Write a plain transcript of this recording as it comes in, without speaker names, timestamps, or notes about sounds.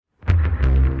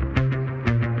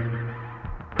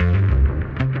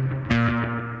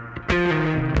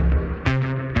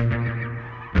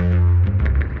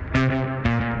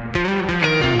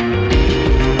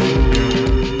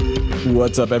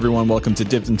What's up, everyone? Welcome to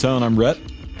Dipped in Tone. I'm Rhett.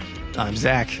 I'm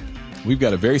Zach. We've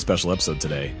got a very special episode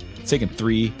today. It's taken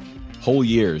 3 whole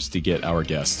years to get our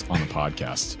guests on the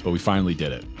podcast, but we finally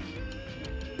did it.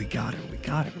 We got him. We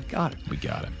got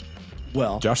him.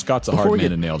 Well, Josh Scott's a hard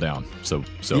man to nail down. So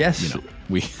yes. you know,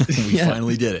 we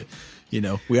finally did it. You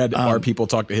know, we had our people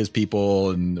talk to his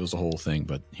people, and it was a whole thing,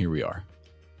 but here we are.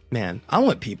 Man, I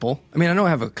want people. I mean, I know I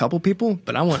have a couple people,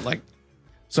 but I want like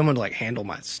someone to like handle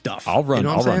my stuff. I'll run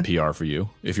PR for you.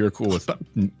 If you're cool with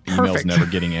emails never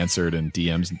getting answered and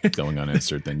DMs going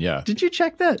unanswered, then yeah. Did you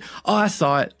check that? Oh, I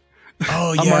saw it.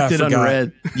 Oh, yeah. I marked it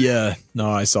unread. Yeah. No,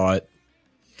 I saw it.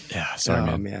 Yeah.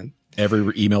 Sorry, man.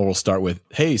 Every email will start with,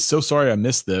 "Hey, so sorry I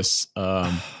missed this."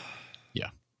 Yeah.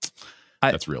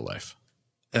 That's real life.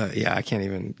 Yeah, I can't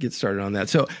even get started on that.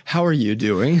 So how are you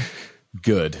doing?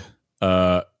 Good.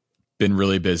 Been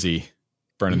really busy,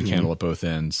 burning the candle at both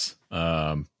ends.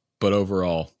 But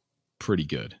overall, pretty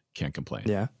good. Can't complain.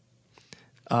 Yeah.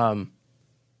 But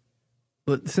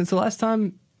since the last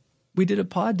time we did a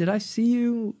pod, did I see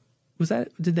you?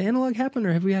 Did the analog happen,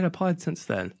 or have we had a pod since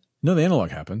then? No, the analog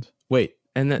happened. Wait.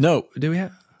 And then no. Do we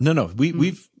have? No. We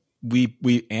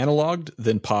analogued,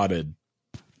 then podded.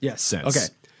 Yes. Since. Okay.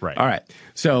 Right. All right.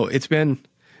 So it's been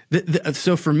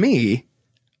so for me,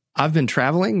 I've been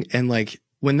traveling, and like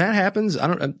when that happens,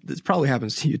 this probably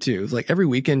happens to you too. It's like every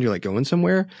weekend you're like going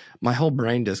somewhere, my whole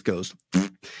brain just goes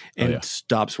and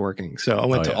stops working. So I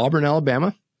went to Auburn,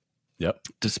 Alabama. Yep.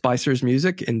 To Spicer's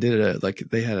Music and did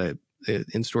they had a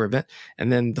in-store event.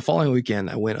 And then the following weekend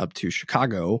I went up to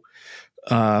Chicago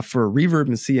for Reverb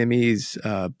and CME's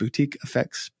boutique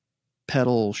effects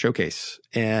pedal showcase.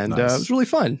 And it was really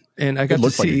fun. And I got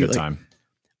to see like a good time.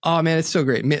 Oh man, it's so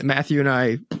great. Matthew and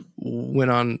I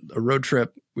went on a road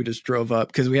trip. We just drove up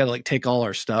because we had to like take all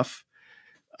our stuff.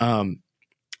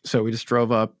 So we just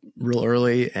drove up real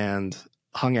early and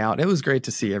hung out. It was great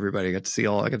to see everybody. I got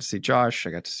to see Josh. I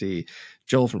got to see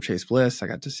Joel from Chase Bliss. I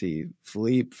got to see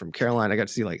Philippe from Caroline. I got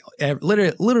to see like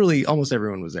literally almost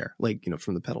everyone was there, like, you know,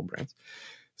 from the pedal brands.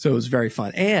 So it was very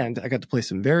fun. And I got to play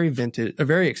some very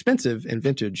expensive and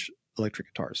vintage electric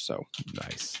guitars. So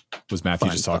nice. Was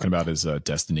Matthew just talking about his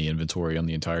Destiny inventory on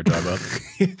the entire drive up?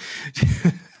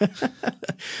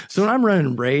 So when I'm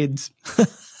running raids,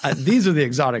 these are the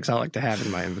exotics I like to have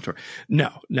in my inventory.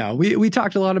 No, we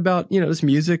talked a lot about, you know, this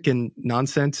music and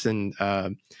nonsense and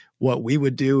what we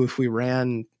would do if we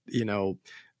ran, you know,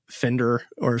 Fender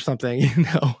or something, you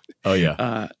know. Oh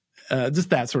yeah.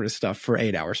 Just that sort of stuff for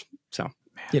 8 hours. So,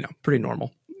 you know, pretty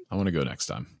normal. I want to go next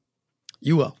time.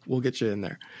 You will. We'll get you in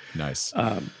there. Nice.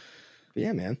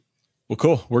 Yeah, man. Well,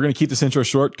 cool. We're going to keep this intro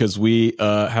short because we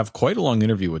have quite a long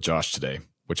interview with Josh today,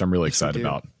 which I'm really excited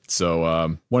about. So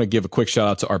want to give a quick shout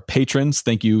out to our patrons.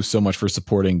 Thank you so much for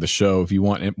supporting the show. If you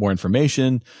want more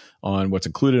information on what's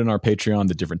included in our Patreon,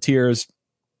 the different tiers,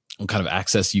 what kind of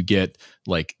access you get,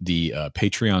 like the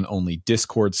Patreon only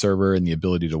Discord server and the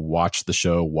ability to watch the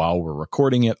show while we're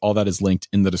recording it, all that is linked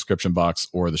in the description box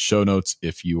or the show notes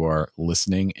if you are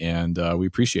listening. And we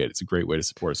appreciate it. It's a great way to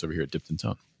support us over here at Dipped in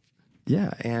Tone.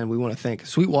 Yeah, and we want to thank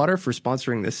Sweetwater for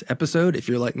sponsoring this episode. If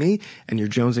you're like me and you're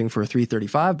jonesing for a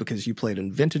 335 because you played a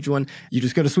vintage one, you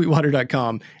just go to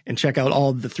sweetwater.com and check out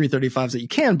all the 335s that you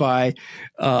can buy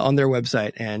on their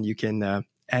website, and you can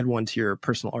add one to your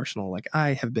personal arsenal like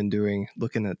I have been doing,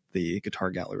 looking at the guitar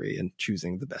gallery and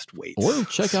choosing the best weights. Or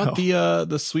check out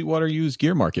the Sweetwater used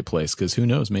gear marketplace, because who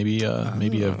knows, maybe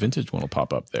a vintage one will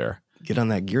pop up there. Get on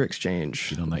that gear exchange.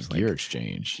 Get on that gear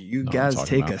exchange. Do you guys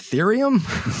take Ethereum?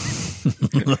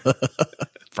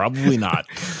 Probably not.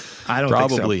 I don't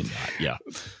Probably think so. Not. Yeah.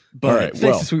 But all right,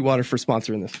 thanks to Sweetwater for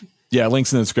sponsoring this. Yeah,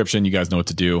 links in the description. You guys know what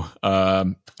to do.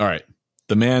 All right.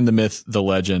 The man, the myth, the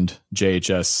legend,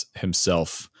 JHS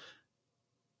himself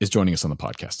is joining us on the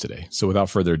podcast today. So without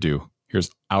further ado,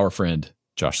 here's our friend,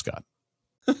 Josh Scott.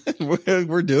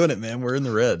 We're doing it, man. We're in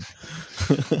the red.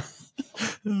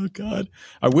 Oh, God.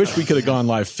 I wish we could have gone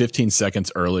live 15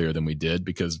 seconds earlier than we did,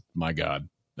 because, my God,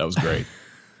 that was great.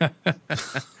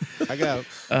 I got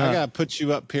to put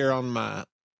you up here on my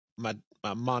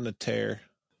monitor.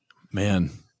 Man,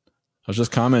 I was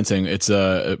just commenting. It's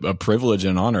a privilege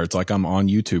and an honor. It's like I'm on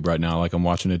YouTube right now, like I'm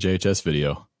watching a JHS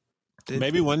video.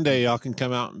 Maybe one day y'all can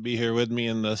come out and be here with me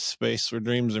in the space where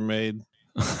dreams are made.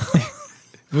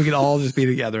 We could all just be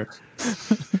together.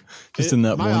 Just in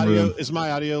that one room. Is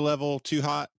my audio level too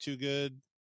hot, too good?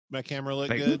 My camera look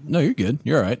good? No, you're good.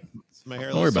 You're all right. My hair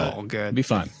Don't worry about it. Good. Be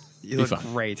fine. You look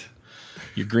great.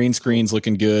 Your green screen's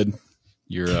looking good.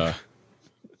 Your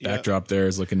backdrop there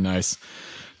is looking nice.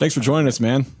 Thanks for joining us,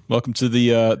 man. Welcome to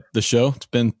the show. It's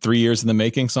been 3 years in the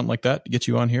making, something like that, to get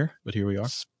you on here, but here we are.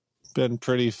 It's been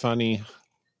pretty funny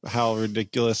how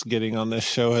ridiculous getting on this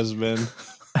show has been.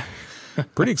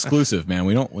 Pretty exclusive, man.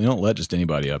 We don't let just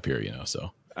anybody up here,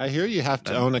 so. I hear you have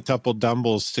to own a couple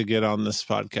dumbbells to get on this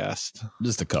podcast.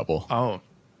 Just a couple. Oh,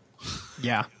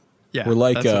 yeah. We're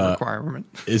like that's a requirement.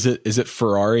 Is it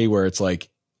Ferrari where it's like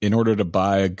in order to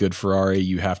buy a good Ferrari,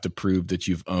 you have to prove that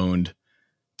you've owned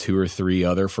 2 or 3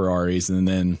 other Ferraris, and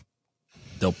then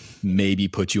they'll maybe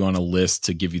put you on a list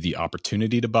to give you the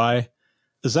opportunity to buy.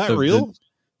 Is that real?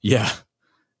 Yeah.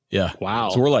 Wow.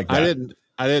 So we're like that.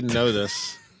 I didn't know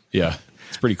this. Yeah,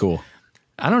 it's pretty cool.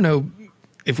 I don't know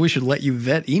if we should let you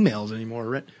vet emails anymore,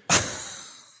 Rhett.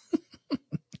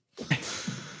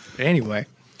 Anyway.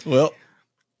 Well,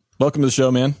 welcome to the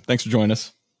show, man. Thanks for joining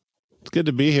us. It's good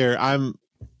to be here. I'm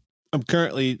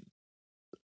currently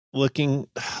looking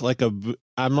like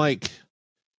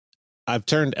I've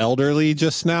turned elderly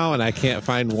just now, and I can't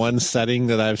find one setting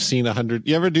that I've seen 100.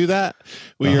 You ever do that?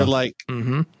 Where you're like,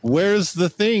 where's the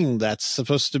thing that's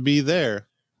supposed to be there?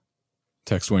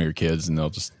 Text one of your kids, and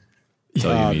they'll just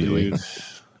tell you immediately. Dude.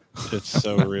 It's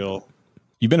so real.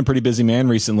 You've been a pretty busy man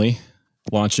recently,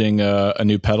 launching a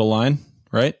new pedal line,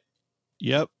 right?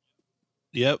 Yep.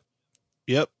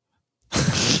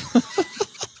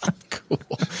 Cool.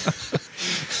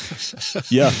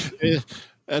 Yeah.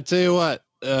 I tell you what,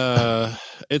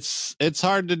 it's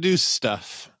hard to do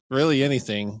stuff, really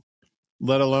anything,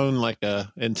 let alone like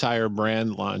a entire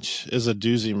brand launch is a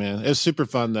doozy, man. It was super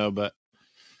fun though, but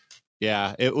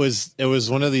yeah, it was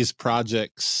one of these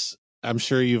projects. I'm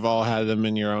sure you've all had them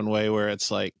in your own way where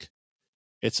it's like,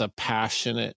 it's a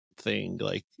passionate thing.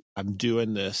 Like, I'm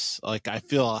doing this. Like, I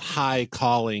feel a high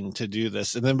calling to do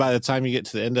this. And then by the time you get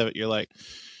to the end of it, you're like,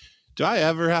 do I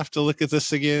ever have to look at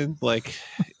this again? Like,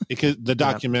 the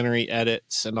documentary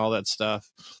edits and all that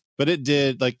stuff. But it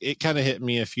did, like, it kind of hit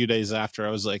me a few days after.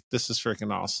 I was like, this is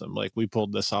freaking awesome. Like, we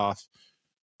pulled this off.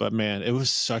 But man, it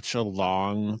was such a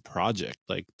long project.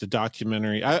 Like, the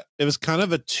documentary, it was kind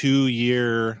of a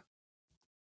 2-year,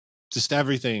 just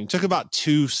everything. It took about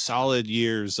 2 solid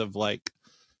years of like,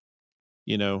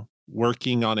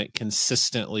 working on it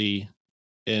consistently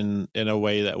in a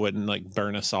way that wouldn't like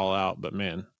burn us all out. But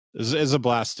man, it's a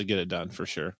blast to get it done for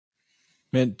sure.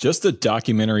 Man, just the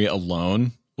documentary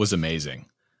alone was amazing.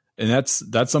 And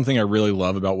that's something I really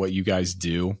love about what you guys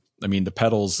do. I mean, the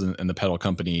pedals and the pedal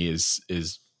company is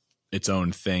its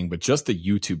own thing, but just the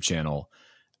YouTube channel,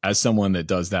 as someone that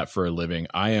does that for a living,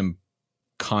 I am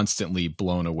constantly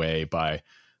blown away by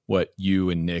what you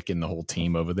and Nick and the whole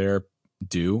team over there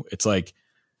do. It's like,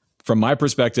 from my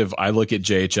perspective, I look at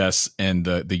JHS and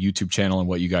the YouTube channel and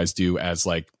what you guys do as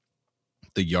like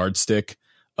the yardstick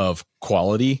of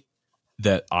quality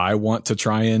that I want to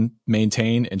try and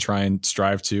maintain and try and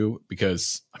strive to,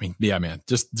 because I mean, yeah, man,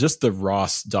 just the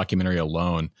Ross documentary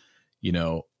alone,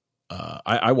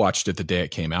 I watched it the day it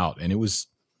came out and it was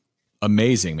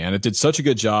amazing, man. It did such a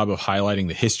good job of highlighting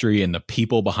the history and the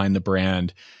people behind the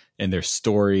brand and their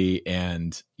story.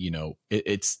 And,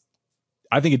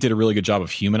 I think it did a really good job of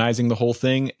humanizing the whole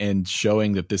thing and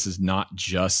showing that this is not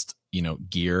just,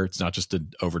 gear. It's not just an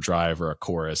overdrive or a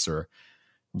chorus or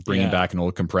bringing back an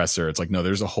old compressor. It's like, no,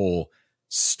 there's a whole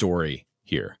story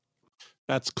here.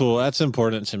 That's cool. That's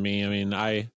important to me. I mean,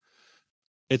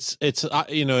 it's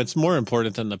more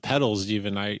important than the pedals.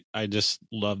 Even I just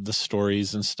love the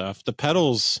stories and stuff. The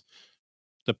pedal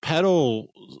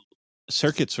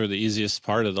circuits were the easiest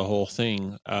part of the whole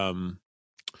thing.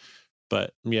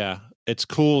 But yeah, it's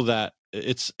cool that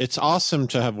it's awesome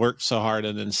to have worked so hard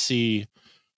and then see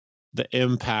the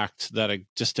impact that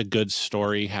just a good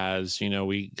story has.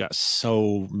 We got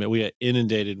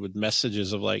inundated with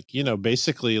messages of like,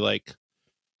 basically like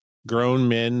grown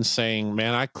men saying,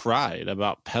 man, I cried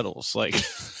about pedals, like,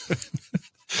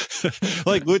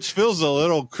 like, which feels a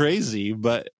little crazy,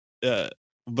 but there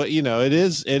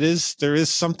is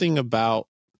something about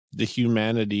the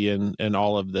humanity and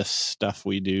all of this stuff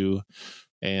we do.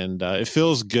 And it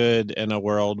feels good in a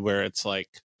world where it's like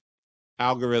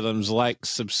algorithms, like,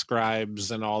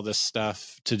 subscribes and all this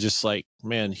stuff, to just like,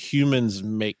 man, humans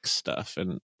make stuff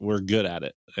and we're good at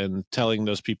it. And telling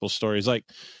those people's stories, like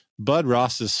Bud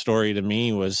Ross's story to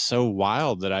me was so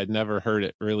wild that I'd never heard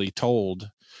it really told.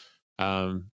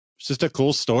 It's just a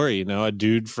cool story. A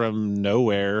dude from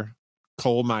nowhere,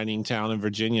 coal mining town in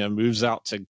Virginia, moves out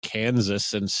to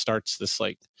Kansas and starts this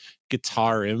like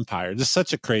guitar empire. Just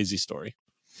such a crazy story.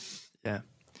 Yeah.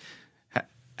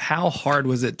 How hard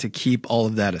was it to keep all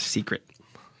of that a secret?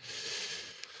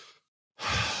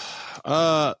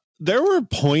 There were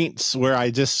points where I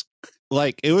just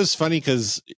like, it was funny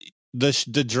because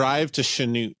the drive to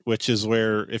Chanute, which is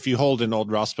where if you hold an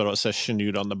old Ross pedal, it says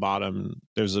Chanute on the bottom.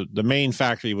 The main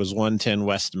factory was 110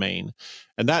 West Main,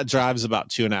 and that drives about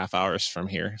 2.5 hours from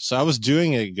here. So I was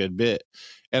doing a good bit,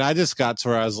 and I just got to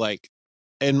where I was like,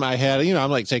 in my head,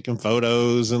 I'm like taking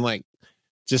photos and like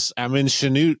just I'm in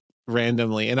Chanute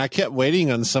randomly, and I kept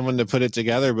waiting on someone to put it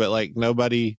together, but like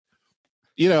nobody.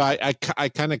 I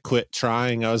kind of quit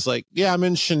trying. I was like, yeah, I'm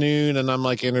in Chanute, and I'm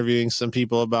like interviewing some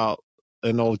people about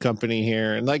an old company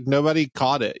here, and like nobody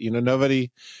caught it. Nobody.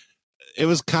 It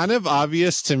was kind of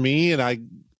obvious to me, and I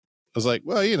was like,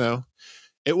 well,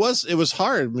 it was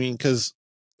hard. I mean, because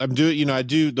I'm doing,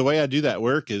 the way I do that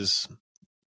work is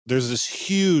there's this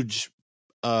huge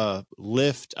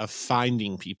lift of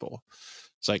finding people.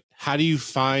 It's like, how do you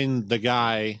find the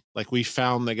guy? Like, we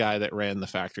found the guy that ran the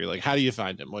factory. Like, how do you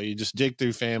find him? Well, you just dig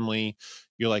through family.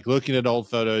 You're like looking at old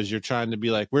photos. You're trying to be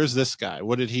like, where's this guy?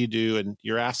 What did he do? And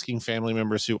you're asking family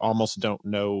members who almost don't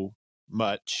know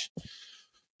much.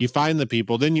 You find the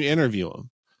people, then you interview them.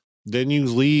 Then you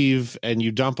leave and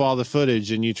you dump all the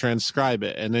footage and you transcribe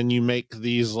it. And then you make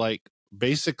these like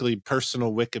basically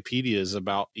personal Wikipedias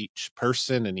about each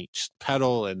person and each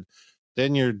pedal. And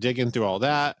then you're digging through all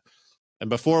that. And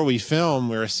before we film,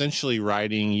 we're essentially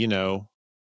writing,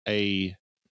 a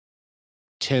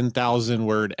 10,000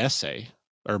 word essay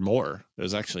or more.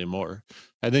 There's actually more.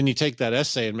 And then you take that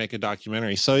essay and make a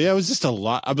documentary. So yeah, it was just a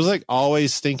lot. I was like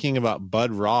always thinking about Bud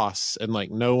Ross, and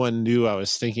like no one knew I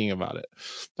was thinking about it.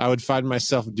 I would find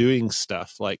myself doing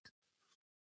stuff like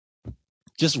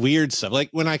just weird stuff. Like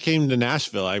when I came to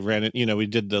Nashville, I ran it, we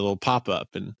did the little pop-up,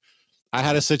 and I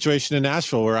had a situation in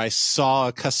Nashville where I saw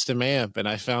a custom amp and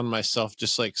I found myself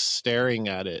just like staring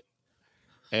at it.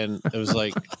 And it was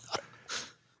like,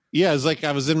 yeah, it's like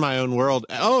I was in my own world.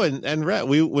 Oh, and Rhett,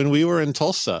 when we were in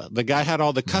Tulsa, the guy had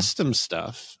all the custom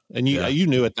stuff, and you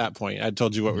knew at that point. I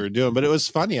told you what we were doing, but it was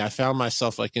funny. I found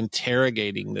myself like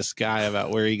interrogating this guy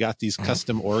about where he got these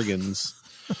custom organs.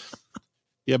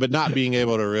 Yeah, but not being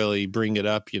able to really bring it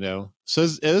up, So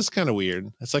it was kind of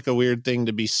weird. It's like a weird thing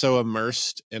to be so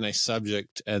immersed in a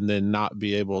subject and then not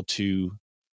be able to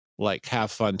like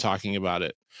have fun talking about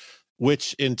it,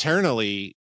 which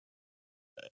internally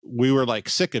we were like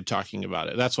sick of talking about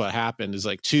it. That's what happened is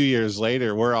like 2 years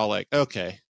later, we're all like,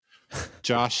 okay,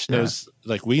 Josh knows,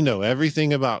 like we know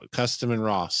everything about Custom and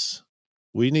Ross.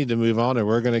 We need to move on or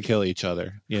we're going to kill each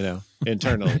other,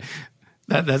 internally.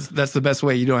 That's the best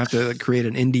way. You don't have to create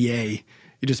an NDA.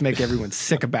 You just make everyone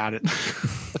sick about it.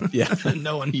 Yeah,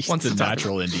 no one wants a to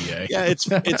natural NDA. Yeah,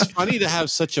 it's funny to have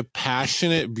such a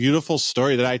passionate, beautiful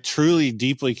story that I truly,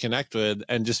 deeply connect with,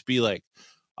 and just be like,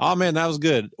 "Oh man, that was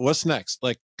good. What's next?"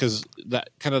 Like, because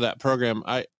that program,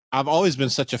 I've always been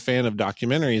such a fan of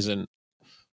documentaries, and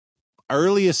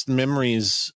earliest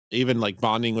memories, even like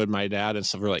bonding with my dad and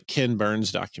stuff, were like Ken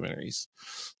Burns documentaries,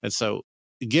 and so.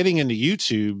 Getting into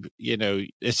YouTube,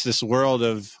 it's this world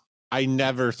of, I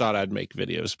never thought I'd make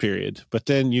videos, period. But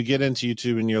then you get into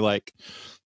YouTube and you're like,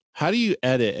 how do you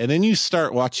edit? And then you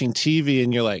start watching TV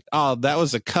and you're like, oh, that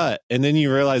was a cut. And then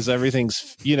you realize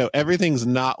everything's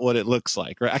not what it looks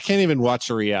like, right? I can't even watch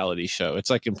a reality show.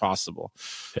 It's like impossible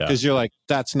because you're like,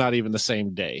 that's not even the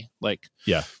same day. Like,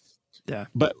 yeah.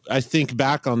 But I think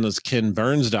back on those Ken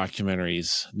Burns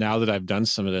documentaries now that I've done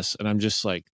some of this, and I'm just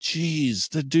like, geez,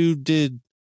 the dude did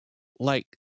like,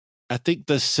 I think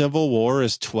the Civil War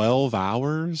is 12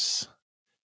 hours.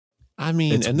 I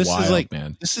mean, it's this wild, is like,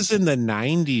 man. This is in the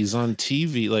 90s on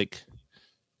TV. Like,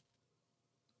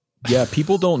 yeah,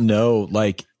 people don't know.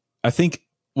 Like, I think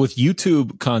with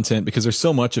YouTube content, because there's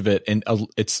so much of it, and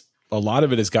it's a lot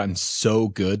of it has gotten so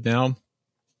good now,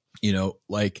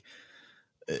 like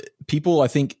people, I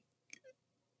think,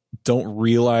 don't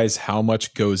realize how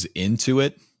much goes into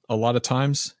it a lot of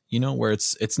times, where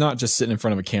it's not just sitting in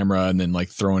front of a camera and then like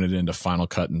throwing it into Final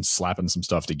Cut and slapping some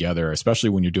stuff together, especially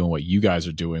when you're doing what you guys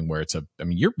are doing, where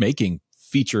you're making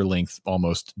feature length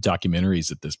almost documentaries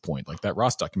at this point. Like that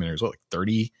Ross documentary is like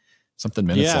 30 something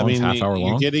minutes long, half hour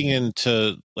long. You're getting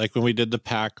into like when we did the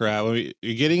pack rat,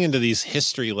 you're getting into these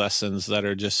history lessons that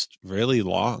are just really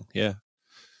long. Yeah.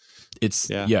 It's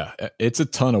a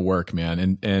ton of work,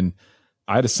 man. And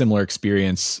I had a similar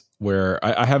experience where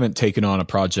I haven't taken on a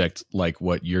project like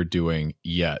what you're doing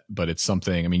yet, but it's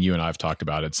something, you and I have talked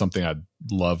about it. It's something I'd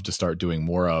love to start doing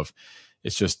more of.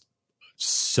 It's just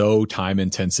so time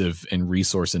intensive and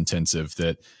resource intensive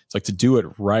that it's like, to do it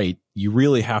right, you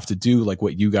really have to do like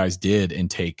what you guys did and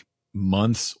take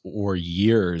months or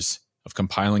years of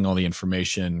compiling all the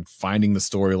information, finding the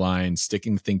storyline,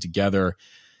 sticking the thing together,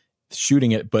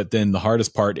 shooting it. But then the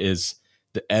hardest part is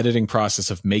the editing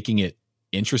process of making it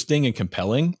interesting and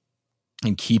compelling.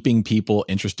 and keeping people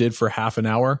interested for half an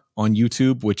hour on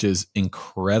YouTube, which is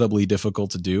incredibly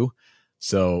difficult to do.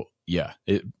 So yeah,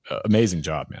 amazing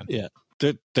job, man. Yeah.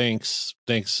 Thanks.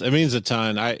 It means a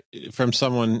ton. From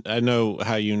someone, I know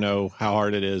how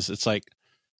hard it is. It's like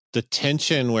the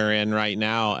tension we're in right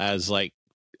now as like,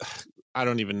 I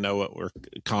don't even know what we're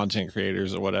content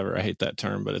creators or whatever. I hate that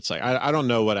term, but it's like, I don't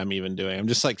know what I'm even doing. I'm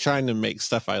just like trying to make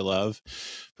stuff I love,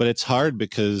 but it's hard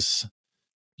because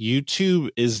YouTube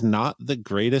is not the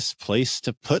greatest place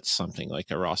to put something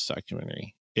like a Ross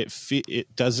documentary.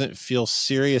 It doesn't feel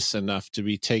serious enough to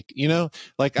be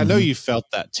like, I know you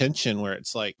felt that tension where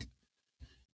it's like,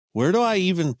 where do I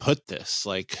even put this?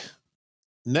 Like,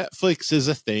 Netflix is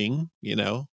a thing,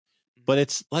 but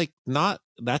it's like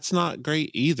that's not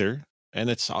great either. And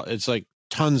it's like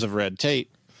tons of red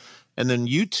tape. And then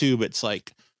YouTube, it's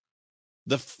like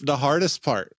the hardest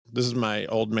part, this is my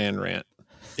old man rant,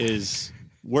 is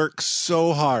work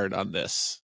so hard on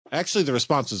this. Actually, the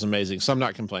response was amazing, so I'm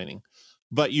not complaining.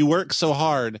 But you work so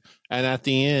hard, and at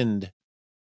the end,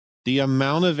 the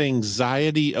amount of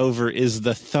anxiety over is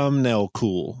the thumbnail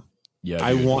cool. Yeah,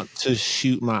 I want to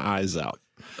shoot my eyes out.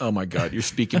 Oh my God, you're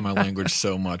speaking my language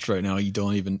so much right now. You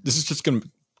don't even. This is just going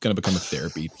to become a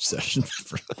therapy session.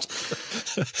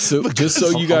 So just so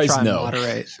you guys know,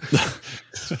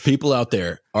 people out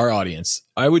there, our audience,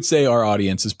 I would say our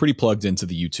audience is pretty plugged into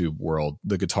the YouTube world,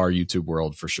 the guitar YouTube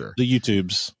world for sure. The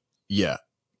YouTubes. Yeah.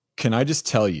 Can I just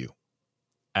tell you,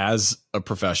 as a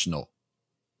professional,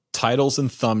 titles and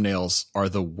thumbnails are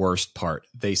the worst part.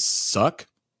 They suck.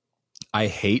 I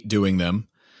hate doing them,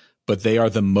 but they are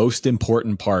the most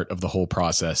important part of the whole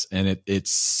process. And it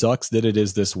sucks that it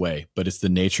is this way, but it's the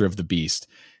nature of the beast.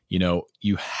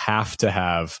 You have to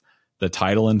have the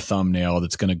title and thumbnail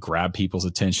that's going to grab people's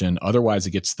attention. Otherwise,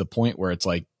 it gets to the point where it's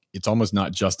like, it's almost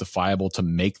not justifiable to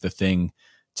make the thing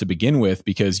to begin with,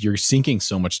 because you're sinking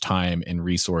so much time and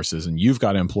resources, and you've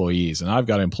got employees and I've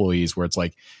got employees, where it's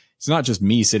like, it's not just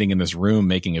me sitting in this room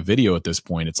making a video at this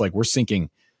point. It's like we're sinking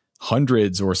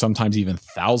hundreds or sometimes even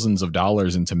thousands of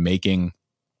dollars into making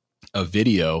a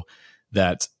video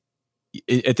that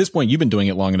at this point, you've been doing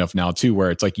it long enough now too,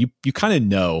 where it's like you kind of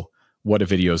know what a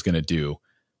video is going to do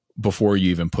before you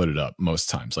even put it up most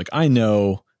times. Like, I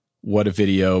know what a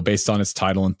video, based on its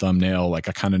title and thumbnail, like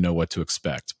I kind of know what to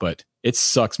expect. But it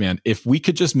sucks, man. If we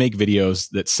could just make videos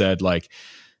that said like,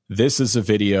 this is a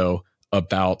video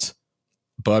about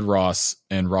Bud Ross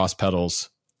and Ross Pedals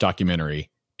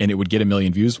documentary, and it would get 1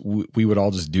 million views, we would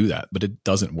all just do that. But it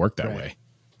doesn't work that way.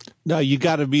 No, you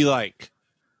got to be like,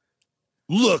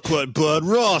 look what Bud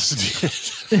Ross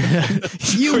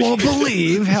did. You won't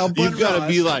believe how Bud You've got to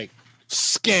Ross be like,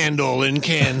 scandal in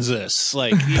Kansas.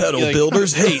 Like, pedal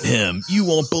builders hate him. You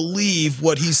won't believe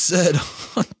what he said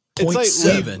on point like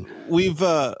 7.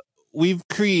 We've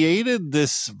created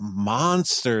this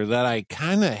monster that I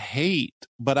kind of hate,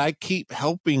 but I keep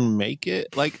helping make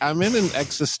it. Like, I'm in an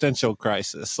existential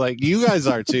crisis. Like, you guys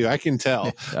are too. I can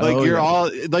tell. Like, you're all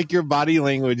like, your body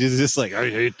language is just like, I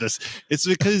hate this. It's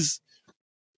because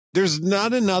there's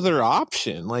not another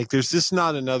option. Like, there's just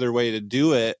not another way to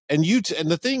do it. And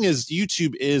the thing is,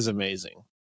 YouTube is amazing,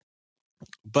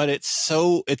 but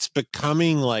it's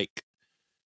becoming like,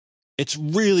 it's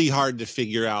really hard to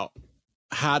figure out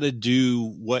how to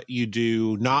do what you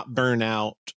do, not burn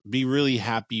out, be really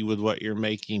happy with what you're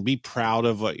making, be proud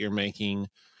of what you're making.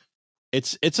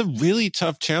 It's a really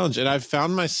tough challenge. And I've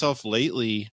found myself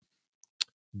lately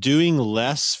doing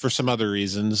less for some other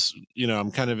reasons.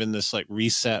 I'm kind of in this like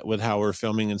reset with how we're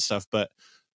filming and stuff. But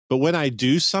when I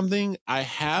do something, I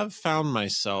have found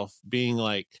myself being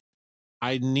like,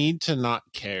 I need to not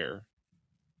care.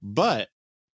 But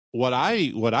what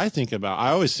I think about, I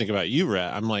always think about you,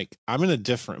 Rhett. I'm like, I'm in a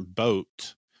different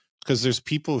boat, because there's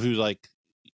people who like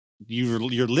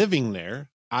you're living there.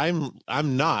 I'm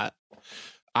not.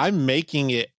 I'm making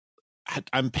it.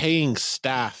 I'm paying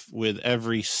staff with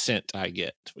every cent I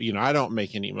get. I don't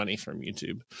make any money from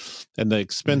YouTube, and the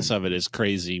expense of it is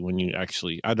crazy when you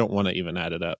actually, I don't want to even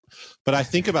add it up, but I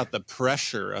think about the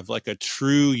pressure of like a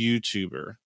true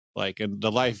YouTuber, like, and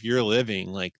the life you're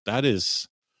living, like that is,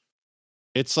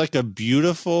 it's like a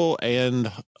beautiful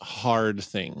and hard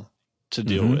thing to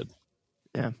deal with.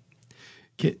 Yeah.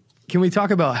 Can we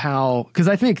talk about how, because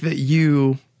I think that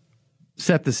you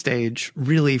set the stage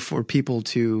really for people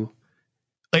to,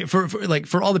 like,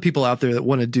 for all the people out there that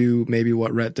want to do maybe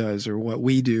what Rhett does or what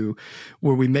we do,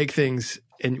 where we make things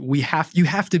and you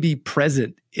have to be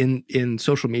present in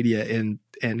social media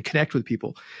and connect with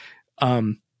people.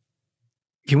 Can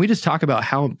we just talk about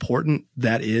how important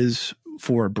that is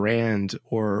for a brand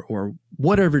or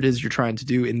whatever it is you're trying to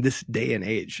do in this day and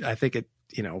age? I think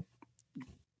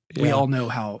we all know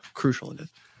how crucial it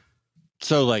is.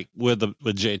 So like with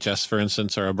JHS, for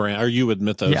instance, or a brand, are you with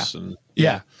Mythos? Yeah. And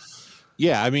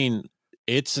Yeah. I mean,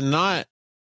 it's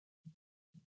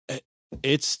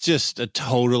just a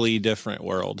totally different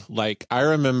world. Like I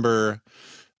remember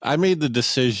I made the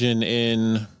decision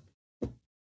in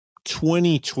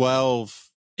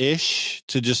 2012 ish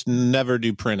to just never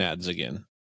do print ads again.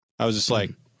 I was just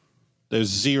like, there's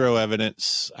zero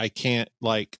evidence. I can't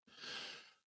like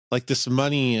this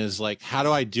money is like, how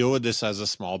do I deal with this as a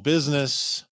small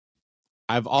business?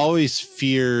 I've always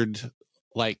feared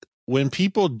like when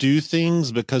people do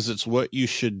things because it's what you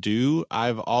should do,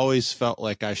 I've always felt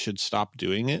like I should stop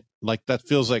doing it. Like that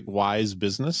feels like wise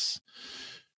business.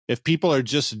 If people are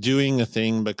just doing a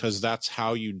thing because that's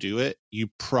how you do it, you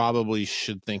probably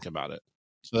should think about it.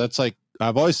 So that's like,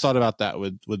 I've always thought about that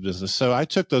with business. So I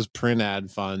took those print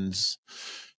ad funds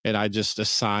and I just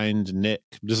assigned Nick.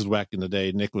 This is back in the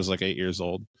day. Nick was like 8 years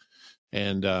old.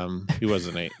 And he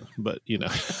wasn't 8, but you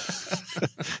know.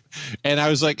 And I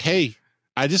was like, hey,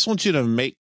 I just want you to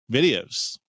make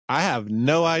videos. I have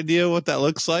no idea what that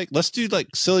looks like. Let's do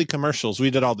like silly commercials. We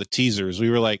did all the teasers.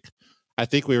 We were like, I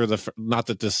think we were not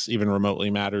that this even remotely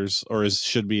matters or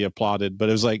should be applauded, but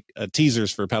it was like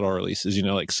teasers for pedal releases, you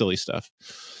know, like silly stuff.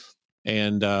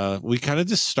 And we kind of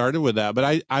just started with that.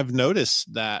 But I've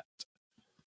noticed that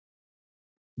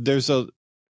there's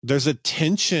a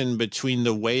tension between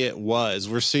the way it was.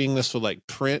 We're seeing this with like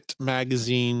print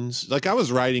magazines. Like I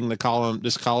was writing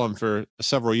this column for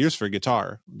several years for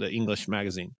Guitar, the English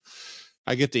magazine.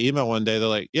 I get the email one day. They're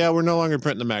like, yeah, we're no longer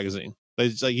printing the magazine.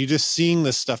 It's like, you're just seeing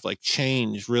this stuff like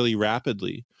change really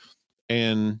rapidly.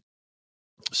 And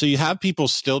so you have people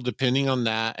still depending on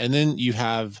that. And then you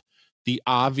have the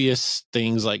obvious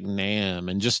things like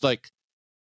NAMM and just like,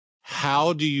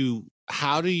 how do you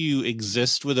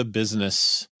exist with a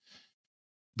business?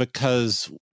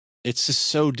 Because it's just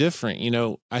so different. You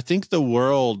know, I think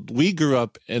we grew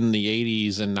up in the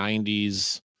 80s and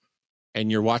 90s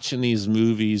and you're watching these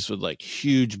movies with like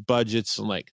huge budgets and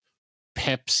like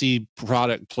Pepsi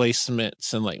product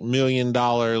placements and like $1 million,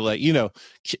 like, you know,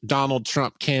 Donald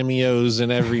Trump cameos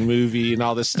in every movie and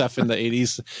all this stuff in the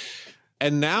 80s.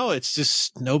 And now it's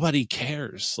just nobody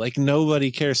cares. Like nobody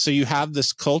cares. So you have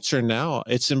this culture now.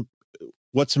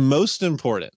 What's most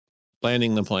important,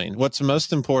 landing the plane, what's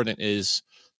most important is,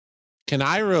 can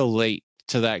I relate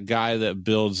to that guy that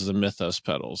builds the Mythos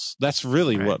pedals? That's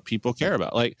really what people care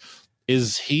about. Like,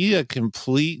 is he a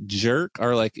complete jerk,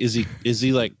 or like, is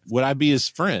he like, would I be his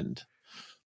friend?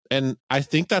 And I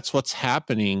think that's what's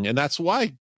happening. And that's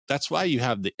why you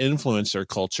have the influencer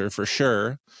culture for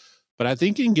sure. But I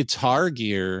think in guitar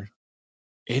gear,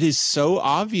 it is so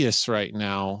obvious right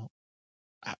now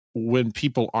when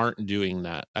people aren't doing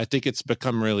that. I think it's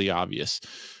become really obvious.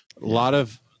 A lot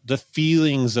of the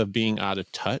feelings of being out of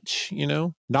touch, you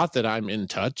know, not that I'm in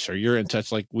touch or you're in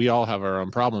touch, like we all have our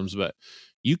own problems, but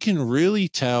you can really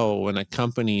tell when a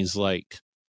company's like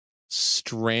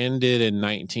stranded in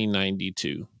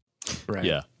 1992. Right.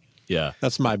 Yeah. Yeah.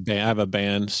 That's my band. I have a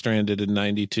band, Stranded in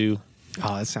 92.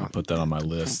 Oh, that sounds. I'll put that on my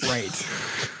list. Right.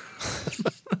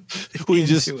 we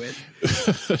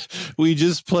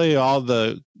just play all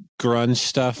the grunge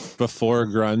stuff before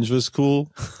grunge was cool.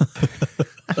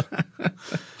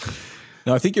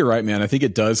 No, I think you're right, man. I think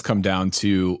it does come down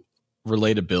to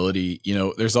relatability. You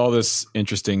know, there's all this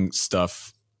interesting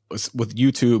stuff with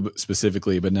YouTube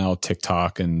specifically, but now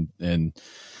TikTok and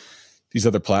these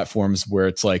other platforms where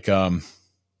it's like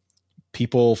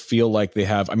people feel like they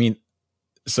have,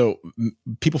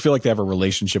 people feel like they have a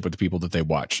relationship with the people that they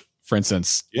watch. For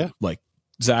instance, like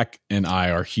Zach and I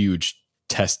are huge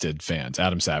Tested fans,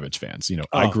 Adam Savage fans. You know,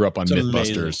 I grew up on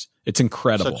Mythbusters. Amazing. It's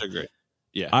incredible. Such a great,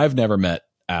 I've never met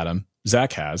Adam.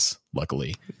 Zach has,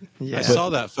 luckily. Yeah. I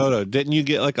saw that photo. Didn't you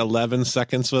get like 11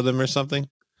 seconds with him or something?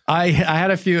 I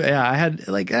had a few. Yeah, I had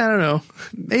like, I don't know,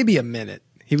 maybe a minute.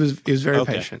 He was very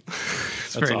patient.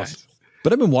 It's very nice.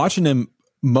 But I've been watching him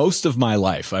most of my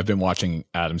life. I've been watching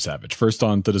Adam Savage, first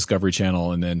on the Discovery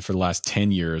Channel and then for the last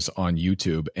 10 years on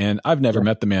YouTube. And I've never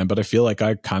met the man, but I feel like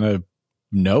I kind of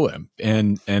know him.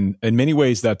 And in many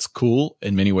ways that's cool.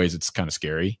 In many ways it's kind of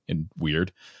scary and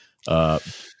weird.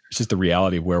 It's just the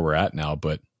reality of where we're at now.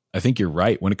 But I think you're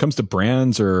right. When it comes to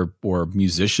brands or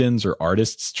musicians or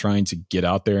artists trying to get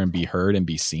out there and be heard and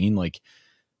be seen, like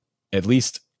at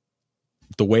least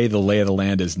the way the lay of the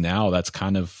land is now, that's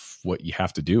kind of what you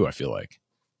have to do, I feel like.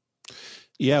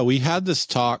 Yeah, we had this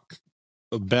talk,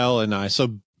 Belle and I.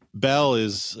 So Belle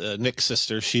is Nick's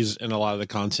sister. She's in a lot of the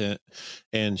content,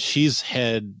 and she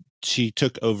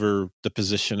took over the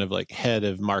position of like head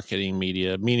of marketing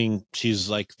media, meaning she's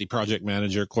like the project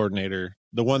manager, coordinator,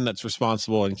 the one that's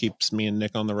responsible and keeps me and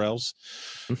Nick on the rails.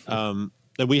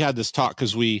 That we had this talk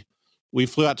because we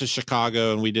flew out to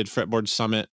Chicago and we did Fretboard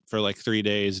Summit for like 3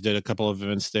 days, did a couple of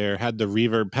events there, had the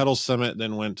Reverb Pedal Summit,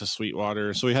 then went to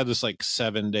Sweetwater. So we had this like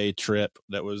 7-day trip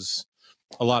that was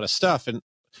a lot of stuff. And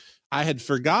I had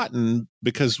forgotten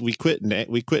because we quit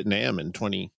NAMM in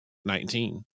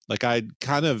 2019. Like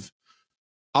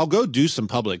I'll go do some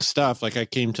public stuff. Like I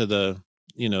came to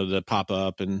the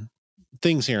pop-up and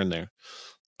things here and there.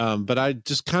 But I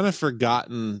just kind of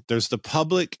forgotten there's the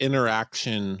public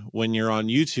interaction when you're on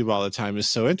YouTube all the time is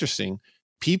so interesting.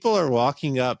 People are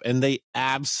walking up and they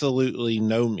absolutely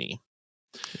know me.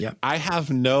 Yeah. I have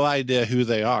no idea who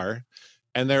they are.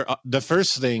 And they're the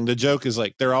first thing, the joke is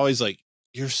like, they're always like,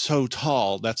 you're so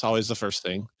tall. That's always the first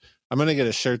thing. I'm going to get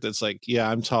a shirt that's like, yeah,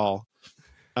 I'm tall.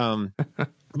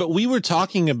 But we were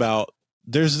talking about,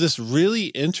 there's this really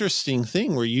interesting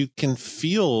thing where you can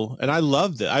feel, and I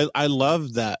love that. I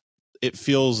love that it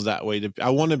feels that way. I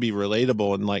want to be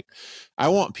relatable. And like, I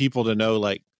want people to know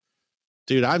like,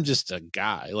 dude, I'm just a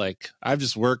guy. Like I've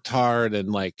just worked hard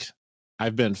and like,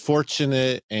 I've been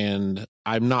fortunate and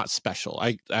I'm not special.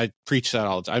 I preach that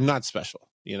all the time. I'm not special.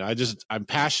 You know, I'm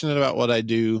passionate about what I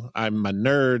do. I'm a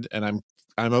nerd and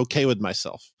I'm okay with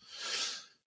myself.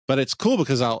 But it's cool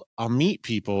because I'll meet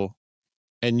people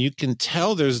and you can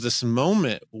tell there's this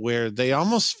moment where they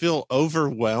almost feel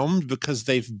overwhelmed because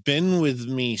they've been with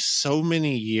me so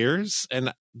many years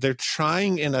and they're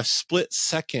trying in a split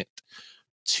second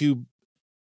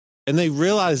and they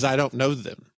realize I don't know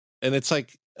them. And it's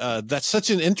like, that's such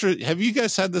an have you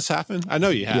guys had this happen? I know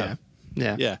you have.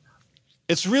 Yeah.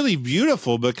 It's really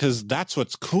beautiful because that's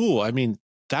what's cool. I mean,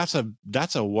 that's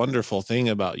a wonderful thing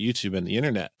about YouTube and the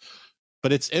internet.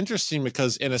 But it's interesting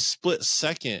because in a split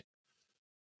second,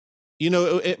 you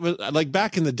know, it was like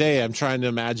back in the day, I'm trying to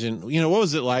imagine, you know, what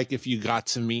was it like if you got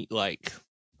to meet, like,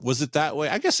 was it that way?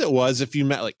 I guess it was if you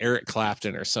met like Eric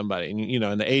Clapton or somebody, and, you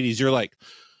know, in the 80s, you're like,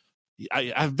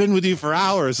 I've been with you for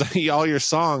hours, all your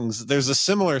songs. There's a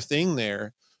similar thing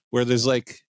there where there's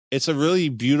like, it's a really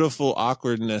beautiful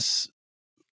awkwardness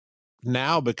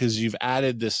now because you've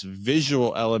added this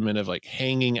visual element of like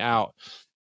hanging out.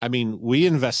 I mean, we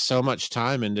invest so much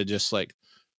time into just like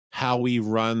how we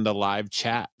run the live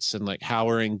chats and like how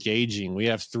we're engaging. We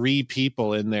have 3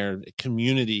 people in their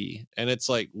community and it's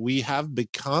like we have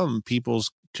become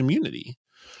people's community.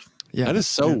 Yeah, that is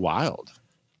so wild.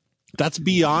 That's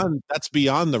beyond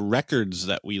the records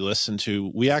that we listen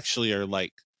to. We actually are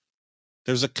like,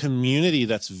 there's a community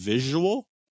that's visual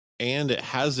and it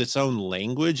has its own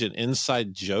language and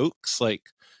inside jokes. Like,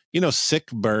 you know, Sick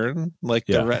Burn, like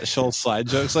the Rhett Scholl slide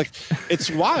jokes. Like, it's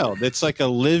wild. It's like a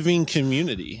living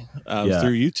community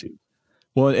through YouTube.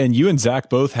 Well, and you and Zach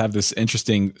both have this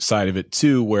interesting side of it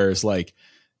too, where it's like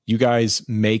you guys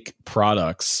make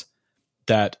products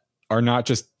that are not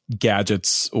just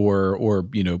gadgets or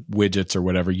you know, widgets or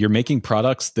whatever. You're making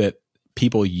products that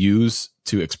people use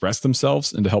to express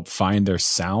themselves and to help find their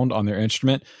sound on their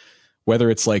instrument, whether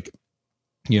it's like,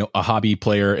 you know, a hobby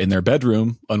player in their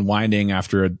bedroom unwinding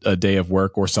after a day of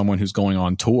work, or someone who's going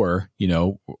on tour, you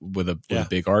know, with a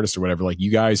big artist or whatever. Like,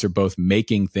 you guys are both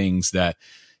making things that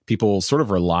people sort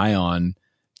of rely on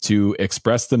to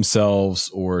express themselves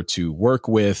or to work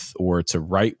with or to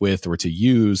write with or to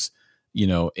use, you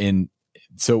know. And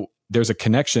so there's a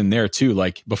connection there too.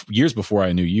 Like years before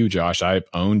I knew you, Josh, I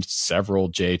owned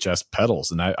several JHS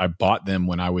pedals and I bought them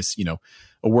when I was, you know,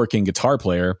 a working guitar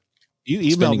player. You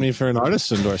emailed me for an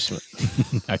artist endorsement.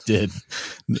 I did.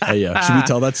 Should we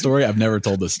tell that story? I've never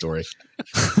told this story.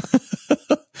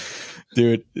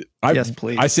 Dude, yes,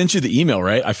 please. I sent you the email,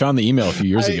 right? I found the email a few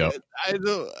years ago.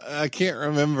 I can't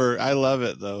remember. I love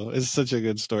it though. It's such a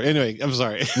good story. Anyway, I'm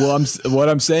sorry. Well, what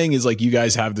I'm saying is like you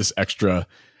guys have this extra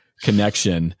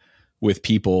connection with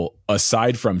people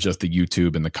aside from just the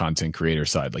YouTube and the content creator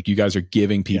side. Like, you guys are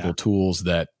giving people tools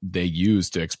that they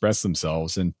use to express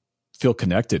themselves and feel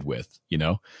connected with, you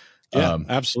know? Yeah,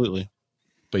 absolutely.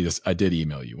 But yes, I did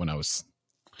email you when I was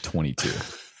 22.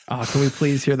 Oh, can we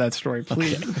please hear that story,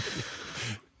 please? Okay.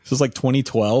 This was like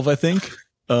 2012, I think.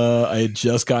 I had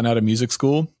just gotten out of music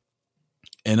school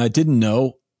and I didn't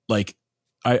know, like,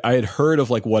 I had heard of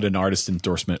like what an artist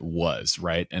endorsement was,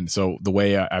 right? And so the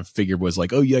way I figured was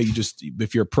like, oh yeah, you just,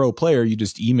 if you're a pro player, you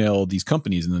just email these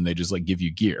companies and then they just like give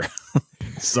you gear.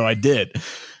 So I did.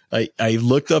 I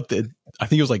looked up I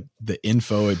think it was like the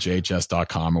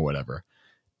info@jhs.com or whatever.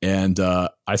 And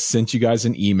I sent you guys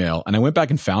an email and I went back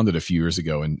and found it a few years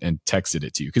ago and texted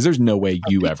it to you because there's no way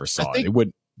you ever saw it. It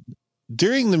would.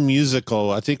 During the musical,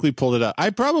 I think we pulled it up.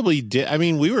 I probably did. I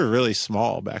mean, we were really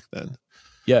small back then.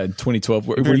 Yeah, in 2012.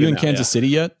 Were you in Kansas City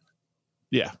yet?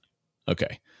 Yeah.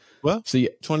 Okay. Well, so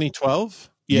 2012.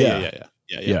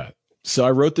 Yeah. So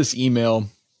I wrote this email.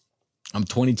 I'm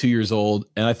 22 years old,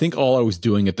 and I think all I was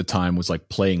doing at the time was like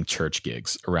playing church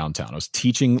gigs around town. I was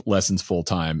teaching lessons full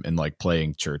time and like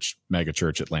playing mega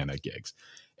church Atlanta gigs.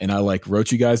 And I like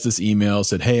wrote you guys this email,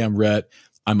 said, "Hey, I'm Rhett.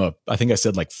 I think I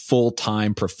said like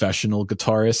full-time professional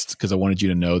guitarist because I wanted you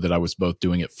to know that I was both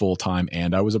doing it full-time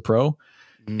and I was a pro."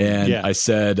 And I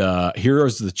said, here are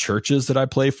the churches that I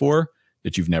play for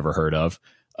that you've never heard of.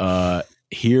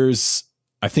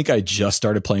 I think I just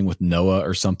started playing with Noah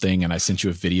or something, and I sent you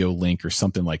a video link or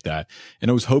something like that. And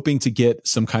I was hoping to get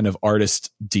some kind of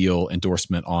artist deal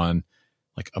endorsement on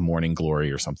like a Morning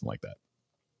Glory or something like that.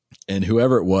 And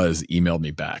whoever it was emailed me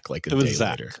back like a day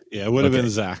Zach. later. Yeah, it would have been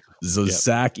Zach. So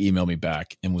Zach emailed me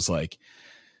back and was like,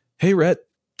 "Hey, Rhett,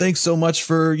 thanks so much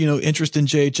for, interest in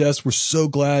JHS. We're so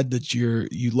glad that you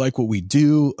like what we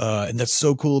do. And that's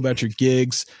so cool about your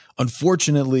gigs.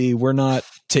 Unfortunately, we're not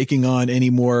taking on any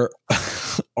more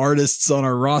artists on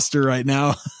our roster right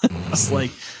now." I was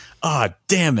like,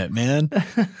 damn it, man.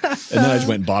 And then I just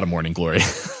went and bought a Morning Glory.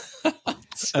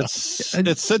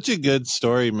 It's such a good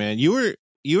story, man. You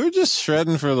were just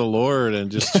shredding for the Lord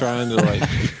and just trying to like,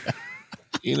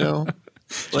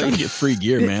 trying to get free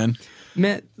gear, man.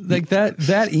 Man, like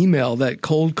that email, that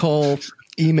cold call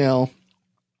email,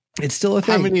 it's still a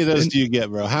thing. How many of those do you get,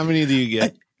 bro? How many do you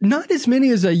get? Not as many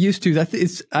as I used to.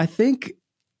 I think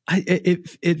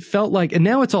it felt like, and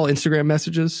now it's all Instagram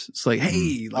messages. It's like,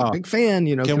 "Hey, big fan,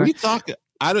 Can we talk?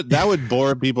 That would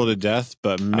bore people to death,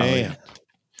 but man.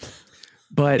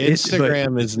 But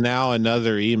Instagram is now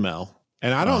another email,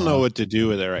 and I don't know what to do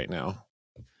with it right now.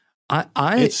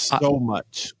 It's so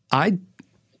much. I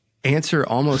answer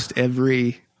almost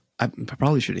every. I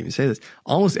probably shouldn't even say this.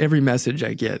 Almost every message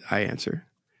I get, I answer.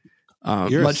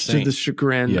 Much to the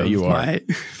chagrin of my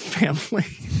family.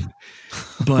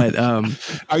 But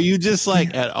are you just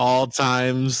like at all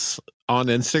times on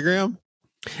Instagram?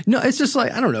 No, it's just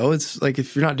like, I don't know. It's like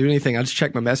if you're not doing anything, I just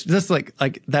check my messages. That's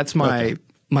that's my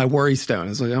worry stone.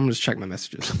 It's like, I'm gonna just check my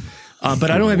messages.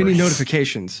 But I don't have any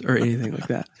notifications or anything like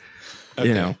that.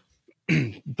 Okay.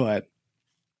 But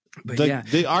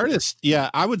the artist,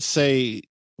 I would say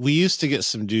we used to get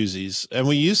some doozies, and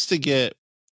we used to get,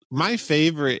 my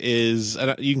favorite is,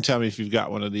 and you can tell me if you've got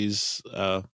one of these,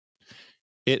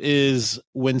 it is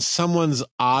when someone's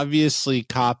obviously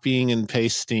copying and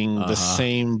pasting the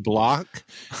same block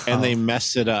and they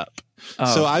mess it up.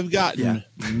 So I've gotten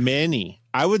many.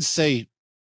 I would say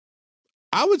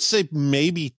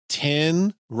maybe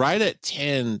 10, right at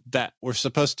 10 that were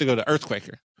supposed to go to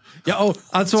Earthquaker. Yeah.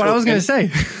 That's what I was going to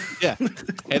say. Yeah.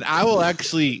 And I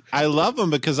love them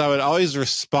because I would always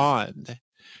respond,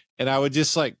 and I would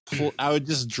just I would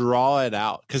just draw it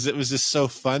out because it was just so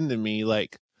fun to me.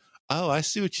 Like, oh, I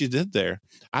see what you did there.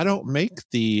 I don't make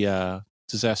the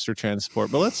disaster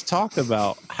transport, but let's talk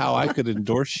about how I could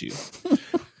endorse you.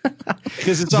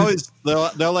 Because it's always,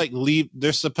 they'll like leave,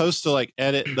 they're supposed to like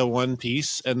edit the one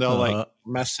piece and they'll like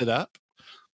mess it up.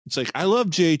 It's like, "I love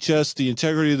JHS, the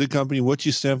integrity of the company, what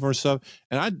you stand for and stuff.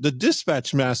 And the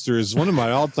Dispatch Master is one of my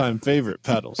all-time favorite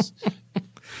pedals."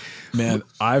 Man,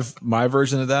 my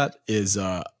version of that is,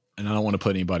 and I don't want to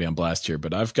put anybody on blast here,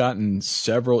 but I've gotten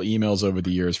several emails over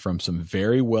the years from some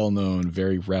very well-known,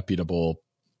 very reputable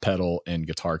pedal and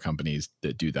guitar companies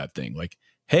that do that thing. Like,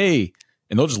 "Hey,"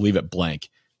 and they'll just leave it blank.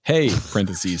 "Hey,"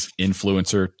 parentheses,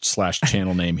 influencer /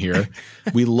 channel name here,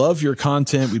 "we love your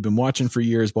content. We've been watching for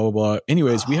years, blah, blah, blah.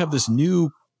 Anyways, we have this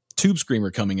new tube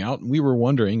screamer coming out, and we were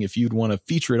wondering if you'd want to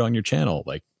feature it on your channel."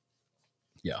 Like,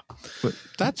 yeah. But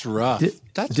that's rough.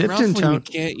 That's rough when you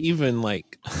can't even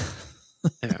like...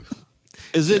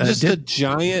 Is it just a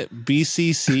giant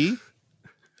BCC?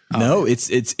 No,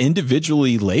 it's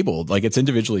individually labeled. Like, it's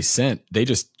individually sent. They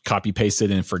just copy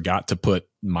pasted and forgot to put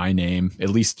my name, at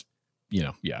least.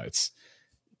 It's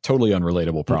totally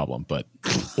unrelatable problem, but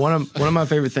one of my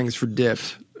favorite things for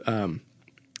Dipped, and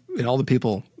all the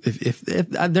people, if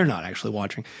they're not actually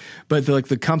watching, but like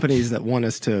the companies that want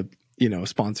us to,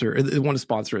 sponsor, they want to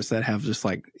sponsor us that have just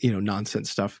like,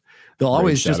 nonsense stuff. They'll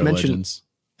always just mention, Legends.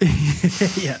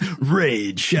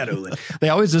 Raid Shadow. They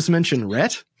always just mention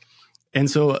Rhett. And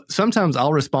so sometimes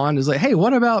I'll respond as like, "Hey,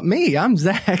 what about me? I'm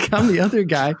Zach. I'm the other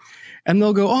guy." And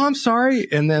they'll go, "Oh, I'm sorry."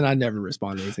 And then I never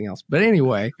respond to anything else. But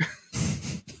anyway.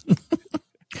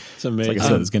 It's amazing. Like I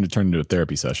said, it's going to turn into a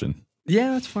therapy session.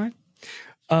 Yeah, that's fine.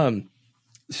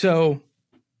 So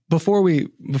before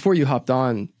you hopped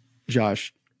on,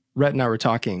 Josh, Rhett and I were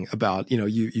talking about,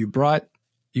 you brought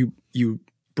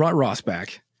Ross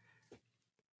back.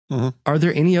 Mm-hmm. Are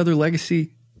there any other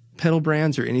legacy pedal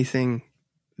brands or anything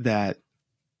that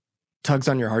tugs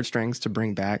on your heartstrings to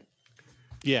bring back?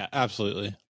 Yeah,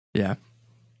 absolutely. Yeah.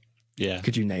 Yeah.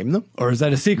 Could you name them, or is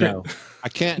that a secret? No, I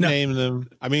can't name them.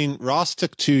 I mean, Ross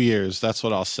took 2 years. That's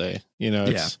what I'll say. You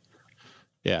know,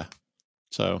 yeah.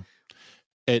 So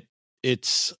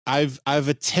I've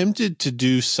attempted to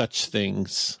do such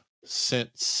things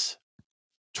since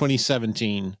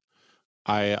 2017.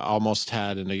 I almost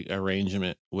had an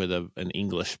arrangement with an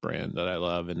English brand that I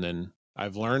love. And then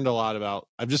I've learned a lot about,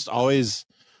 I just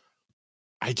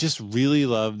really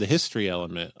love the history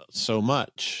element so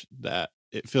much that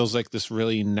it feels like this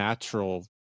really natural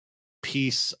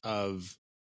piece of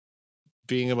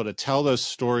being able to tell those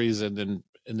stories and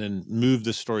then move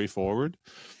the story forward.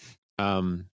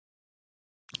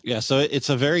 Yeah. So it's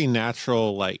a very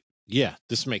natural, like, yeah,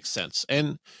 this makes sense.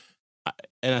 And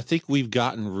I think we've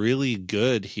gotten really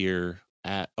good here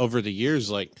over the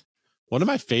years. Like, one of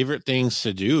my favorite things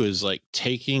to do is like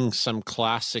taking some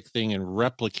classic thing and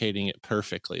replicating it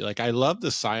perfectly. Like, I love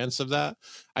the science of that.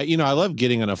 I love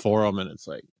getting in a forum and it's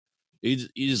like, he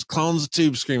just clones the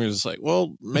tube screamers. It's like,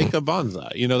 well, make a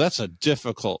bonsai. That's a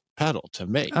difficult pedal to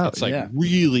make. It's like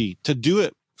really to do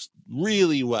it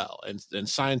really well and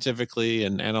scientifically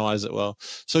and analyze it well.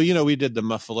 So, we did the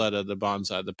muffaletta, the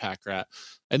bonsai, the pack rat,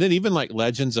 and then even like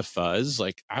Legends of Fuzz.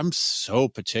 Like, I'm so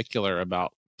particular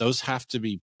about those, have to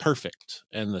be perfect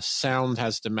and the sound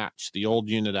has to match the old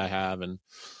unit I have. And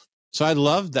so I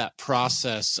love that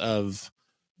process of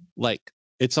like,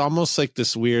 it's almost like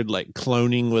this weird, like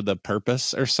cloning with a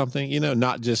purpose or something,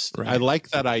 not just, right. I like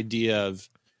that idea of,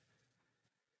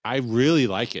 I really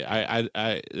like it.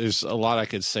 I there's a lot I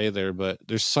could say there, but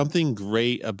there's something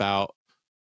great about,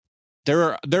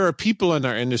 there are people in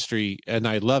our industry and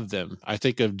I love them. I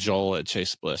think of Joel at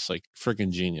Chase Bliss, like freaking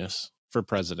genius for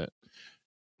president.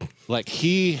 Like,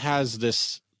 he has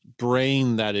this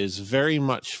brain that is very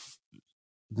much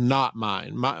not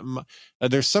mine.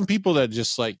 There's some people that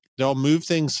just like, they'll move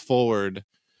things forward.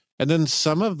 And then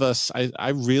some of us, I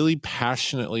really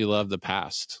passionately love the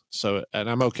past. So, and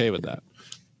I'm okay with that.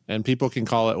 And people can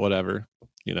call it whatever,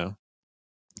 the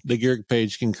Gearig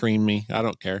page can cream me. I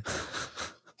don't care.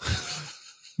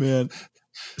 Man.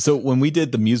 So when we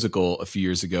did the musical a few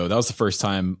years ago, that was the first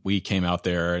time we came out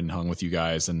there and hung with you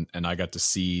guys. And I got to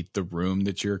see the room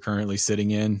that you're currently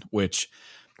sitting in, which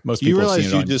most people, you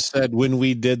realize you just said when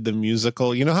we did the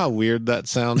musical, you know how weird that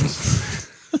sounds?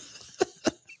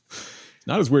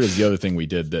 Not as weird as the other thing we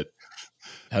did that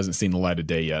hasn't seen the light of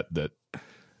day yet, that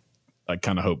I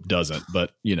kind of hope doesn't,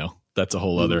 but that's a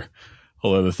whole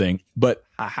other thing. But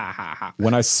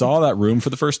when I saw that room for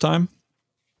the first time,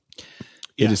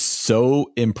 it is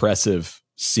so impressive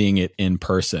seeing it in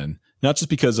person, not just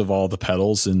because of all the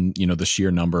pedals and, the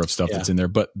sheer number of stuff that's in there,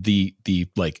 but the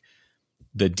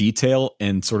detail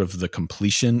and sort of the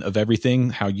completion of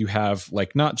everything, how you have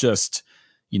like, not just,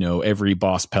 every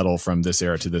Boss pedal from this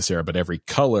era to this era, but every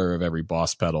color of every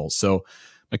Boss pedal. So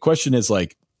my question is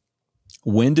like,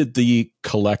 when did the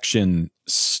collection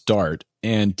start?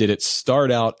 And did it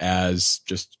start out as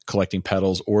just collecting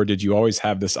pedals, or did you always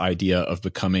have this idea of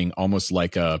becoming almost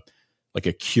like a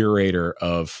curator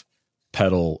of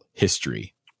pedal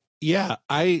history? Yeah,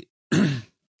 I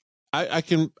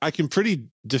can pretty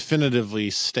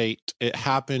definitively state it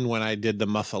happened when I did the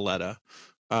muffaletta.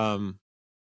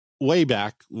 Way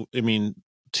back, I mean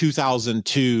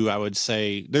 2002, I would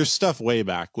say. There's stuff way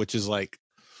back, which is like,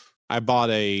 I bought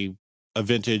a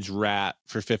vintage rat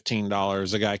for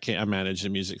 $15. A guy I managed a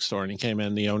music store, and he came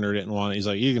in, the owner didn't want it. He's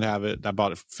like, you can have it. I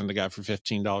bought it from the guy for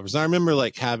 $15. And I remember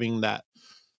like having that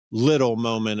little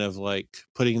moment of like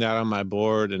putting that on my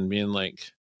board and being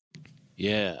like,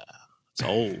 yeah, it's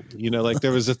old, like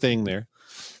there was a thing there,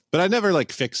 but I never like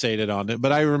fixated on it.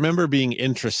 But I remember being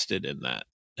interested in that.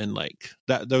 And like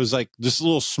that, there was like this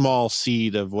little small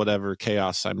seed of whatever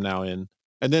chaos I'm now in.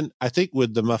 And then I think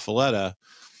with the muffaletta,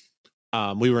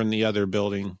 we were in the other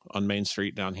building on Main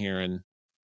Street down here, and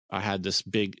I had this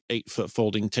big 8-foot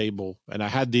folding table, and I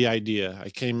had the idea. I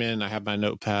came in, I had my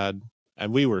notepad,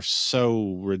 and we were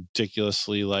so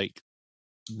ridiculously like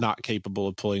not capable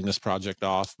of pulling this project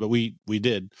off, but we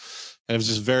did. And it was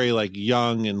just very like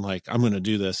young and like, I'm going to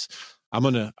do this. I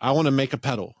want to make a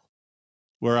pedal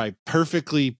where I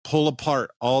perfectly pull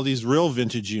apart all these real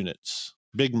vintage units,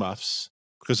 big muffs,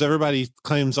 because everybody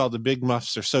claims all the big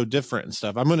muffs are so different and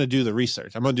stuff. I'm going to do the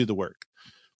research. I'm going to do the work.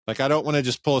 Like, I don't want to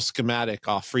just pull a schematic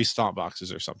off free stomp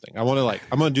boxes or something. I'm going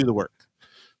to do the work.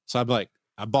 So I'm like,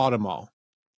 I bought them all.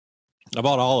 I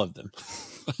bought all of them,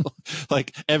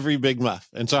 like every big muff.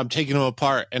 And so I'm taking them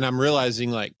apart, and I'm realizing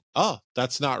like, oh,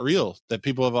 that's not real. That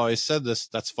people have always said this.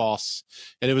 That's false.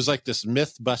 And it was like this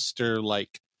myth buster,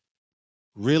 like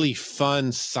really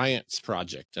fun science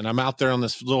project. And I'm out there on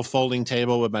this little folding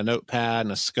table with my notepad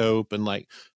and a scope. And like,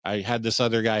 I had this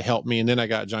other guy help me. And then I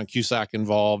got John Cusack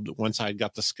involved once I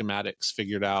got the schematics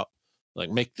figured out, like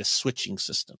make this switching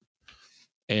system.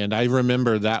 And I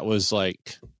remember that was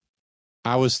like,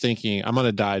 I was thinking, I'm going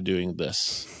to die doing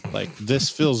this. Like, this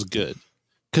feels good.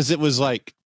 Cause it was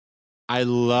like, I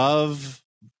love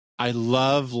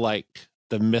like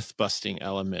the myth busting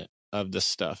element of this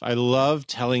stuff. I love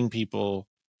telling people,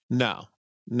 no.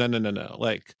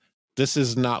 Like, this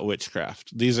is not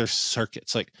witchcraft. These are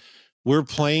circuits. Like, we're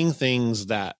playing things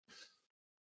that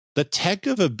the tech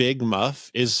of a big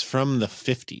muff is from the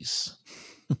 50s.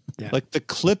 Yeah. Like the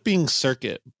clipping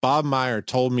circuit, Bob Meyer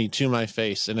told me to my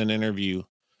face in an interview.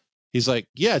 He's like,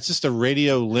 yeah, it's just a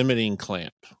radio limiting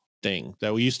clamp thing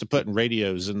that we used to put in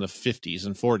radios in the 50s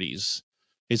and 40s.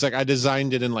 He's like, I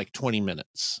designed it in like 20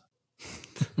 minutes.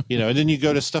 You know, and then you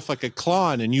go to stuff like a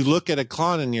Klon and you look at a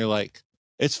Klon and you're like,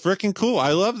 it's freaking cool.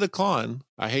 I love the Klon.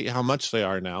 I hate how much they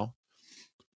are now.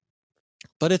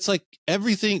 But it's like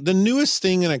everything, the newest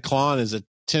thing in a Klon is a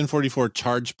 1044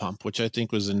 charge pump, which I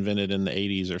think was invented in the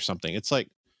 80s or something. It's like,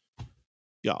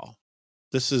 y'all,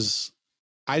 this is,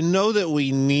 I know that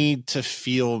we need to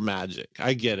feel magic.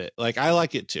 I get it. Like, I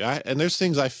like it too. And there's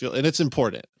things I feel, and it's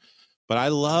important, but I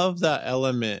love that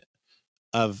element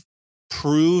of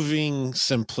proving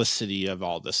simplicity of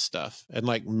all this stuff and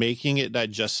like making it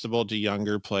digestible to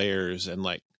younger players and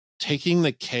like taking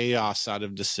the chaos out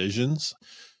of decisions.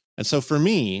 And so for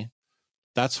me,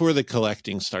 that's where the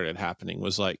collecting started happening,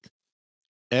 was like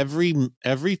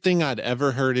everything I'd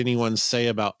ever heard anyone say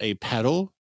about a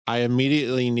pedal, I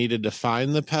immediately needed to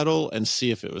find the pedal and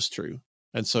see if it was true.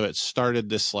 And so it started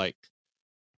this like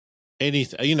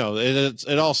anything, you know,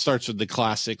 it all starts with the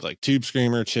classic, like tube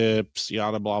screamer chips,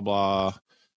 yada, blah, blah,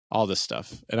 all this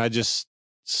stuff. And I just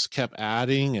kept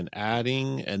adding and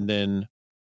adding. And then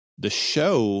the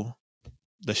show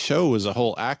was a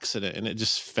whole accident, and it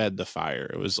just fed the fire.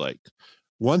 It was like,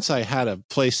 once I had a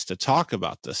place to talk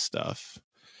about this stuff,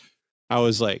 I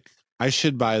was like, I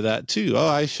should buy that too. Oh,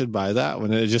 I should buy that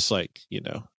one. And it just like, you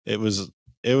know, it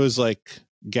was like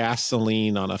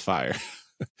gasoline on a fire.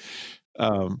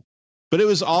 But it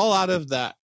was all out of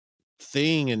that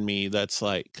thing in me that's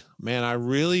like, man, I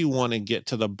really want to get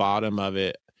to the bottom of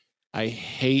it. I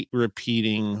hate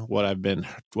repeating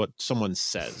what someone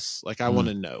says. Like, I want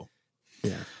to know.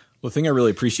 Yeah. Well, the thing I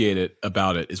really appreciate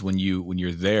about it is when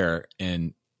you're there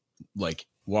and like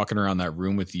walking around that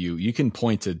room with you, you can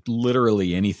point to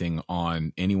literally anything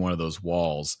on any one of those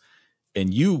walls.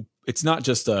 And it's not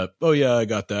just oh yeah, I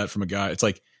got that from a guy. It's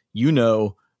like, you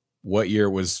know what year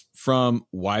it was from,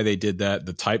 why they did that,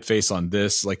 the typeface on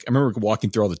this. Like, I remember walking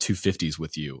through all the 250s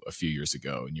with you a few years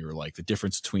ago, and you were like, the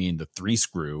difference between the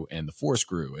 3-screw and the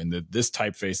 4-screw and this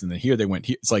typeface. And then here they went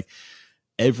here. It's like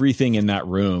everything in that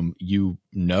room you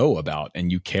know about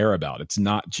and you care about. It's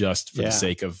not just for the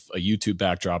sake of a YouTube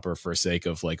backdrop or for the sake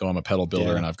of like, oh, I'm a pedal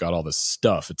builder and I've got all this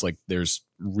stuff. It's like there's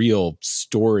real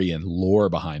story and lore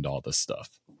behind all this stuff.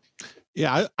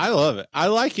 Yeah, I love it. I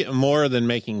like it more than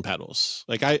making pedals.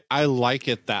 Like, I like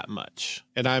it that much.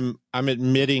 And I'm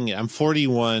admitting it. I'm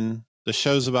 41. The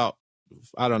show's about,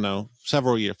 I don't know,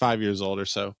 5 years old or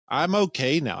so. I'm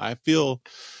okay now. I feel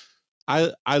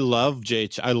I love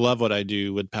JH. I love what I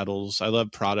do with pedals. I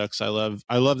love products. I love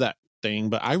that thing,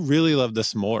 but I really love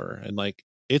this more. And like,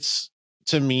 it's,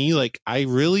 to me, like, I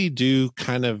really do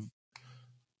kind of,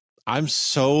 I'm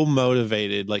so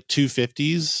motivated. Like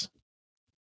 250s.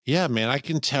 Yeah, man, I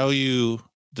can tell you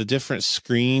the different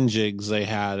screen jigs they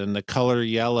had and the color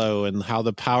yellow and how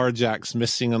the power jack's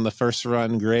missing on the first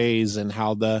run grays and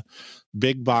how the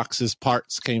big boxes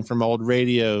parts came from old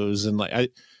radios. And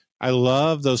like, I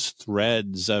love those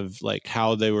threads of like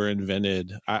how they were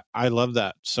invented. I love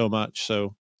that so much.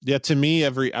 So yeah, to me,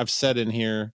 I've said in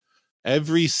here,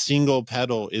 every single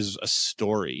pedal is a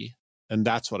story. And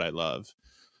that's what I love.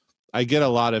 I get a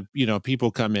lot of, you know, people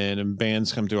come in and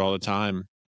bands come through all the time.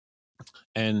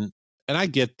 And I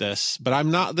get this, but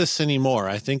I'm not this anymore.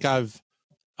 I think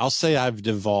I'll say I've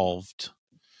devolved.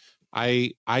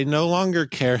 I no longer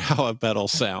care how a pedal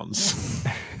sounds.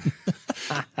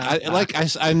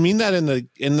 I mean that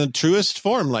in the truest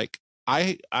form. Like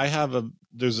I have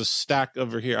there's a stack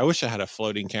over here. I wish I had a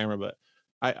floating camera, but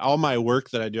all my work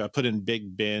that I do, I put in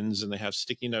big bins and they have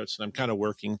sticky notes, and I'm kind of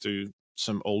working through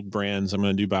some old brands I'm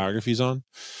going to do biographies on.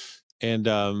 And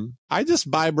I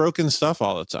just buy broken stuff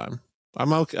all the time.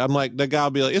 I'm okay. I'm like, the guy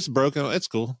will be like, it's broken. It's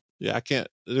cool. Yeah, I can't.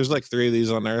 There's like 3 of these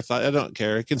on Earth. I don't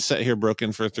care. It can sit here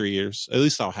broken for 3 years. At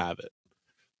least I'll have it.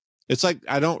 It's like,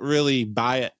 I don't really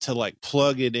buy it to like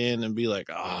plug it in and be like,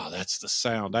 oh, that's the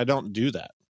sound. I don't do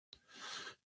that.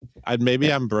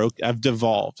 I'm broke. I've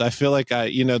devolved. I feel like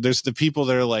there's the people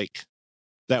that are like,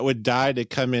 that would die to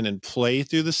come in and play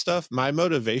through the stuff. My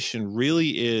motivation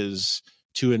really is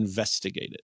to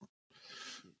investigate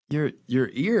it. Your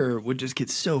ear would just get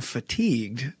so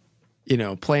fatigued,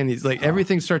 playing these, like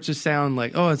everything starts to sound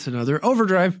like, oh, it's another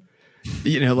Overdrive,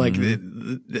 like,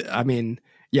 I mean,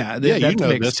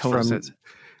 that makes total sense.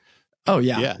 Oh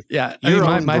yeah. Your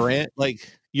own brand, like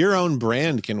your own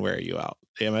brand can wear you out.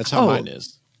 Yeah, that's how mine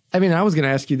is. I mean, I was going to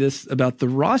ask you this about the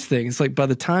Ross thing. It's like, by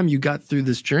the time you got through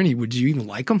this journey, would you even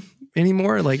like them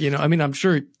anymore? Like, I mean, I'm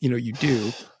sure, you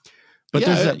do, but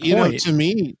there's that point.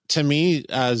 To me,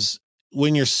 as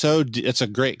when you're it's a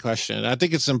great question. I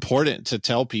think it's important to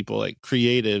tell people, like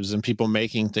creatives and people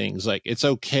making things, like it's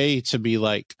okay to be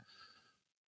like,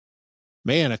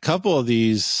 man, a couple of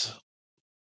these,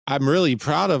 I'm really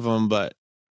proud of them, but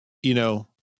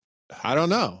I don't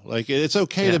know. Like, it's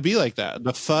okay to be like that.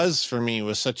 The fuzz for me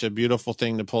was such a beautiful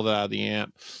thing to pull that out of the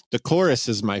amp. The chorus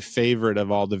is my favorite of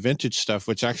all the vintage stuff,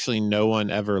 which actually no one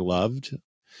ever loved.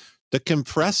 The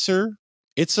compressor,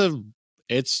 it's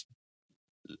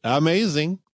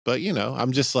amazing, but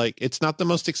I'm just like, it's not the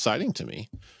most exciting to me.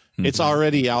 Mm-hmm. It's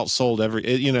already outsold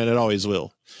and it always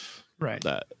will. Right.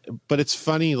 But it's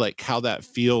funny, like how that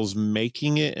feels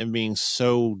making it and being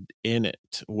so in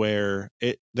it, where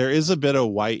there is a bit of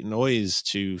white noise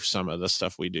to some of the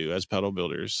stuff we do as pedal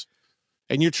builders,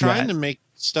 and you're trying to make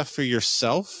stuff for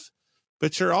yourself,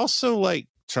 but you're also like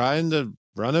trying to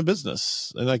run a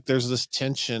business, and like there's this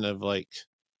tension of like,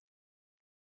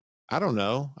 I don't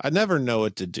know, I never know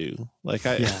what to do. Like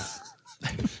that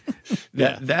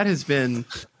has been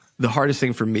the hardest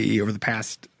thing for me over the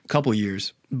past couple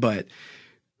years, but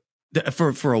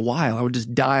for a while I would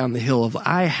just die on the hill of,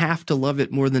 I have to love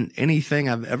it more than anything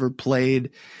I've ever played,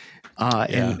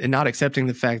 and not accepting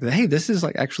the fact that, hey, this is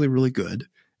like actually really good,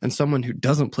 and someone who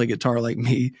doesn't play guitar like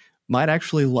me might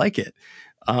actually like it.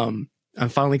 I'm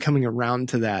finally coming around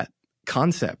to that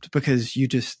concept, because you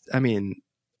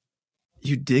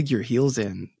dig your heels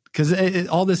in, because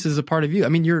all this is a part of you. I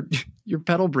mean, your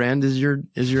pedal brand is your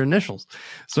initials,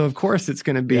 so of course it's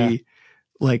going to be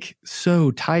like so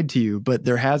tied to you. But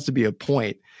there has to be a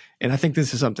point, and I think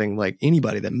this is something like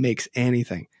anybody that makes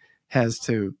anything has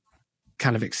to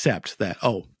kind of accept that,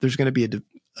 oh, there's going to be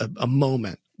a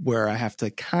moment where I have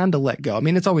to kind of let go. I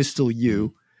mean, it's always still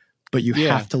you, but you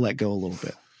have to let go a little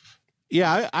bit.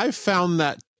 Yeah, I found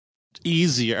that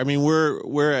easier. I mean,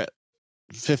 we're at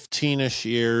 15-ish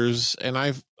years, and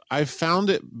I've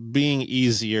found it being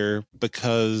easier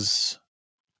because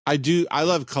I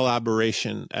love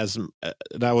collaboration, as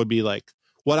that would be like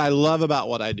what I love about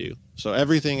what I do. So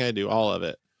everything I do, all of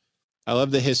it. I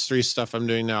love the history stuff I'm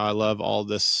doing now. I love all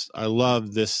this. I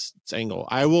love this angle.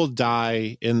 I will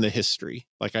die in the history.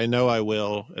 Like, I know I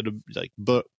will, like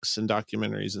books and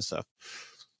documentaries and stuff.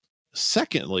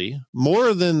 Secondly,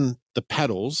 more than the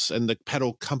pedals and the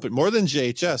pedal company, more than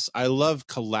JHS, I love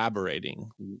collaborating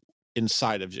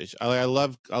inside of JHS. I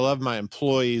love my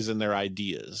employees and their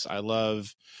ideas. I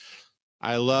love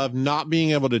not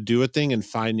being able to do a thing and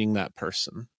finding that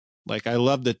person. Like, I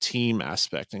love the team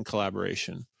aspect and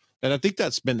collaboration. And I think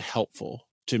that's been helpful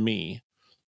to me,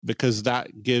 because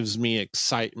that gives me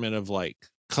excitement of like,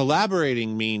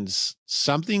 collaborating means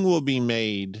something will be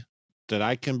made that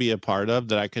I can be a part of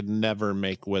that I could never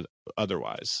make with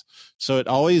otherwise. So it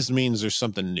always means there's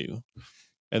something new,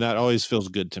 and that always feels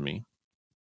good to me.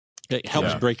 It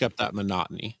helps break up that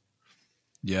monotony.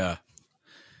 Yeah.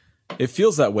 It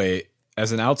feels that way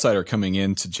as an outsider coming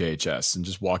into JHS and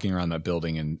just walking around that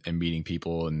building and meeting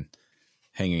people and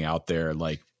hanging out there.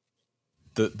 Like,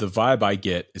 the vibe I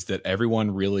get is that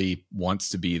everyone really wants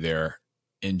to be there,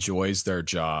 enjoys their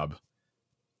job.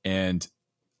 And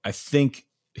I think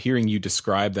hearing you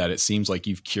describe that, it seems like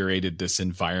you've curated this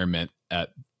environment at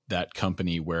that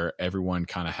company where everyone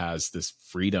kind of has this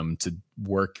freedom to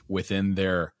work within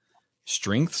their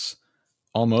strengths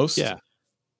almost. Yeah.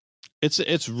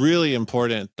 It's really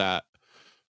important that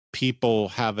people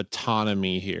have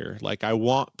autonomy here. Like, I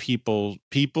want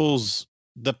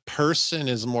the person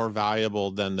is more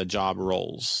valuable than the job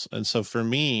roles. And so for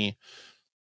me,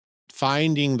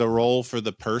 finding the role for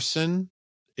the person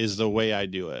is the way I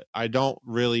do it. I don't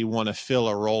really want to fill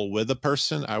a role with a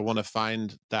person. I want to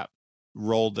find that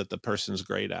role that the person's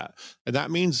great at. And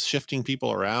that means shifting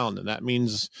people around. And that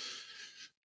means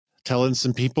telling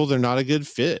some people they're not a good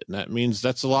fit. And that means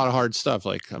that's a lot of hard stuff.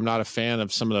 Like, I'm not a fan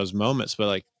of some of those moments, but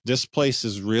like, this place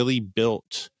is really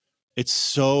built. It's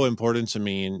so important to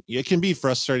me. And it can be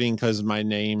frustrating because my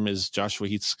name is Joshua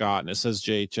Heath Scott and it says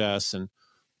JHS. And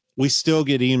we still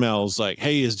get emails like,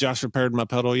 hey, has Josh repaired my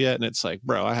pedal yet? And it's like,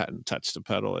 bro, I hadn't touched a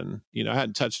pedal, and I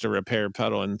hadn't touched a repair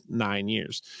pedal in 9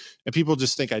 years. And people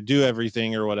just think I do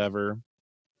everything or whatever.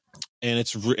 And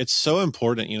it's so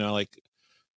important, like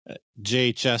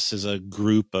JHS is a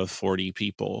group of 40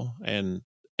 people, and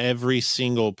every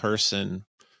single person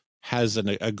has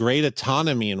a great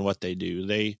autonomy in what they do.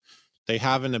 They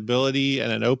have an ability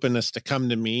and an openness to come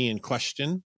to me and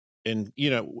question, and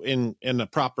in a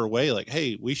proper way, like,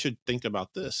 hey, we should think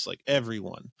about this. Like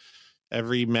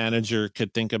every manager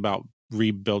could think about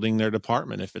rebuilding their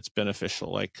department if it's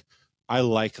beneficial. Like, I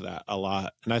like that a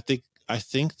lot. And I think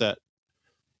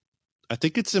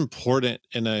it's important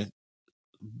in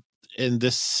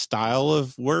this style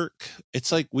of work.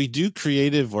 It's like we do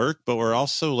creative work, but we're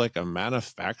also like a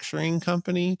manufacturing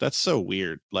company. That's so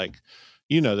weird. Like,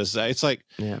 this, it's like,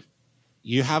 yeah,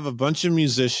 you have a bunch of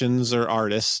musicians or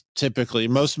artists. Typically,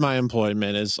 most of my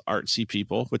employment is artsy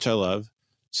people, which I love.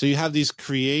 So you have these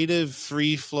creative,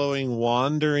 free-flowing,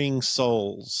 wandering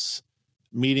souls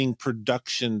meeting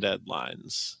production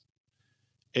deadlines.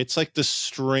 It's like the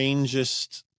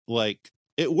strangest, like,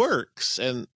 it works.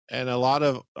 And a lot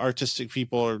of artistic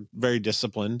people are very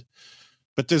disciplined,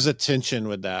 but there's a tension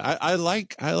with that. I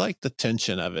like the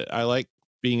tension of it. I like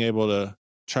being able to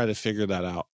try to figure that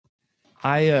out.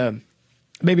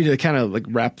 Maybe to kind of like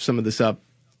wrap some of this up.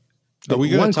 Are we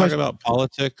going to talk about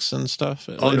politics and stuff?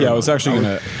 Oh, yeah, I was actually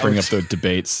going to bring up the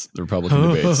debates, the Republican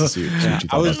debates, to see what you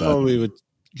thought I was about that. told we would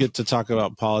get to talk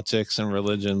about politics and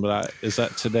religion, but is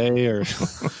that today or?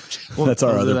 Well, that's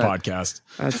our other podcast.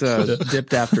 That's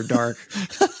Dipped After Dark.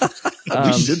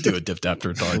 We should do a Dipped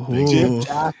After Dark thing. Dipped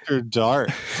After Dark.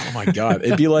 Oh my God.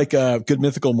 It'd be like Good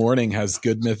Mythical Morning has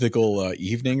Good Mythical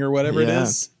Evening or whatever it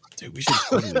is. Dude, we should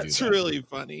totally do that. That's really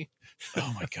funny.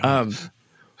 Oh my God.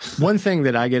 One thing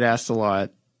that I get asked a lot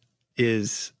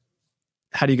is,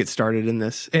 how do you get started in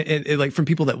this? And like from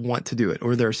people that want to do it,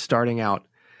 or they're starting out,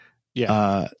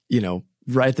 right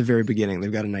at the very beginning,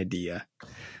 they've got an idea.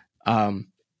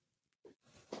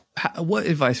 What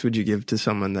advice would you give to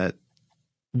someone that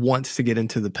wants to get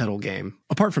into the pedal game,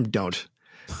 apart from don't?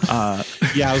 Yeah,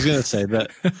 I was going to say that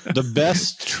the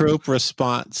best trope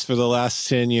response for the last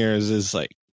 10 years is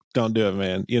like, don't do it,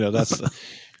 man.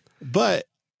 But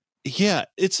yeah,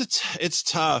 it's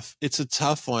tough. It's a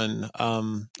tough one.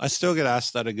 I still get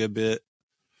asked that a good bit.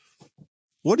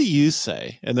 What do you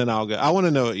say? And then I want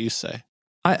to know what you say.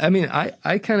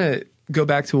 I kind of go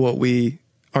back to what we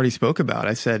already spoke about.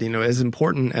 I said, as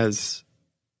important as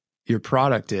your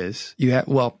product is, you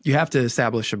have to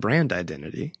establish a brand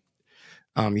identity.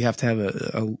 You have to have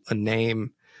a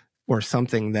name or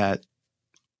something that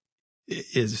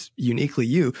is uniquely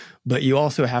you, but you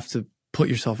also have to put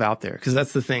yourself out there, because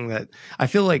that's the thing that I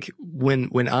feel like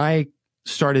when I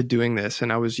started doing this,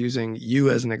 and I was using you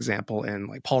as an example and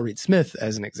like Paul Reed Smith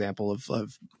as an example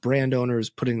of brand owners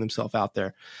putting themselves out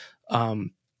there.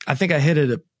 I think I hit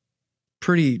it a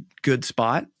pretty good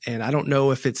spot, and I don't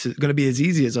know if it's going to be as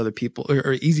easy as other people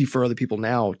or easy for other people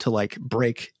now to like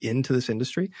break into this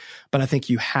industry. But I think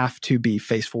you have to be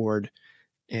face forward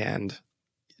and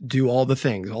do all the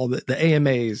things, all the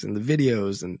AMAs and the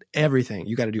videos and everything.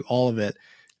 You got to do all of it.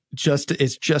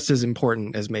 It's just as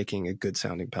important as making a good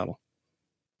sounding pedal.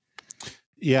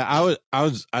 Yeah, I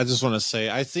just want to say,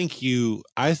 I think you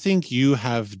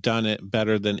have done it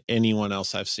better than anyone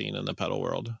else I've seen in the pedal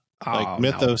world. Like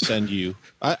Mythos and you.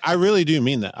 I really do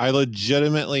mean that. I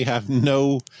legitimately have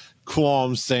no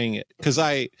qualms saying it, because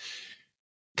I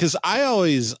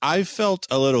felt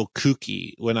a little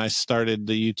kooky when I started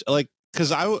the YouTube, like,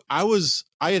 because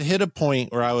I had hit a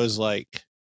point where I was like,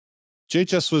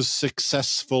 JHS was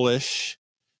successful-ish,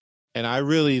 and I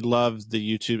really loved the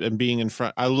YouTube and being in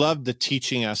front. I love the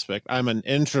teaching aspect. I'm an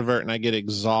introvert and I get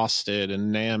exhausted,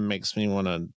 and NAMM makes me want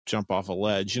to jump off a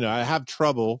ledge. I have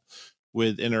trouble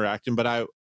with interacting, but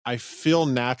I feel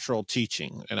natural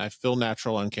teaching, and I feel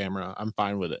natural on camera. I'm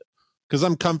fine with it because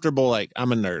I'm comfortable. Like,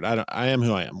 I'm a nerd. I am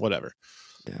who I am, whatever.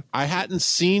 Yeah. I hadn't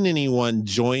seen anyone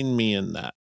join me in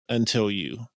that until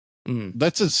you.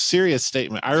 That's a serious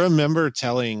statement. I remember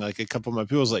telling like a couple of my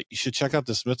people, I was like, you should check out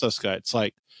this Mythos guy. It's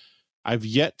like, I've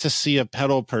yet to see a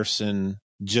pedal person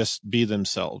just be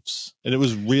themselves, and it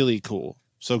was really cool.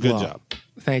 So good job.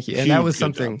 Thank you. And that was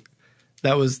something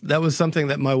that was something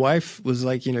that my wife was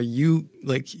like, you know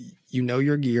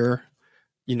your gear,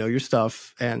 your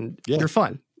stuff, and you're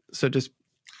fun. So just,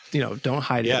 don't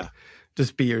hide it.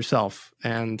 Just be yourself.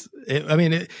 And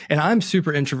and I'm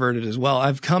super introverted as well.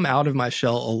 I've come out of my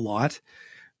shell a lot,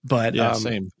 but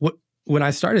same. When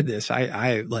I started this,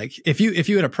 I like, if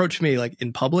you had approached me like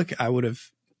in public, I would have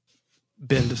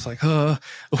been just like,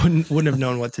 wouldn't have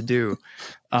known what to do.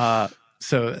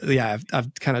 So yeah,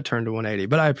 I've kind of turned to 180,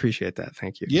 but I appreciate that.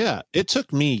 Thank you. Yeah. It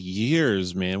took me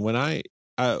years, man. When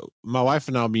my wife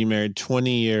and I'll be married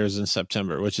 20 years in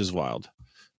September, which is wild.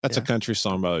 That's a country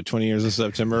song, by the way. 20 years in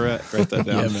September, Rhett. Write that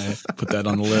down. Yeah, man. Put that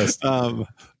on the list.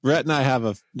 Rhett and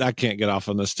I I can't get off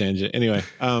on this tangent. Anyway,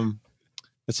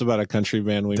 it's about a country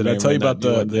band. Did I tell you about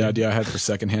the idea I had for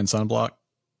secondhand sunblock?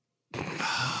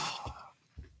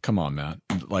 Come on, Matt.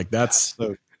 Like that's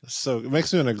so it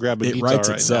makes me want to grab a guitar. It writes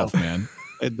itself, man.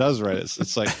 It does write it.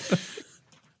 It's like,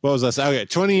 what was that? Okay,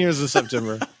 20 years in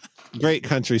September. Great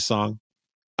country song.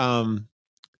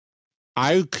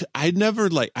 I never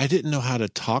I didn't know how to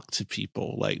talk to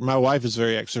people. Like my wife is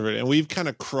very extroverted and we've kind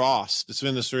of crossed. It's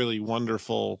been this really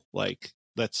wonderful,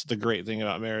 that's the great thing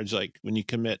about marriage. Like when you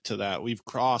commit to that, we've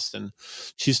crossed and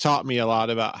she's taught me a lot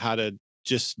about how to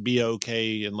just be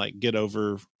okay and get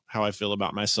over how I feel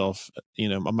about myself,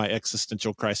 my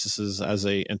existential crises as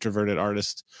a introverted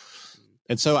artist.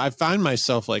 And so I find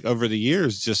myself over the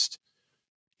years, just,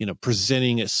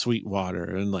 presenting at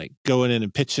Sweetwater and going in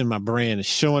and pitching my brand and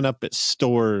showing up at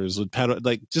stores with pedal,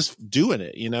 just doing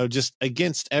it, just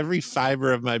against every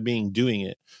fiber of my being doing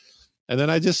it. And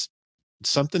then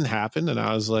something happened and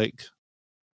I was like,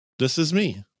 this is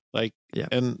me.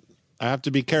 And I have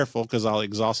to be careful because I'll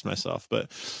exhaust myself,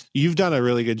 but you've done a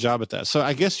really good job at that. So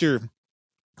I guess the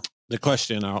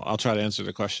question, I'll try to answer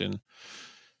the question.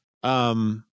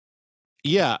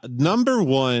 Yeah. Number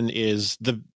one is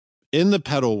in the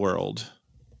pedal world,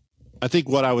 I think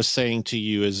what I was saying to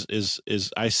you is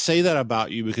I say that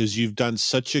about you because you've done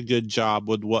such a good job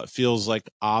with what feels like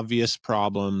obvious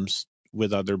problems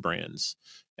with other brands.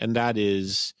 And that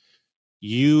is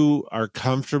you are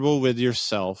comfortable with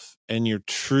yourself and you're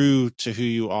true to who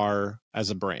you are as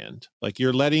a brand.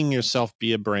 You're letting yourself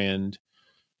be a brand.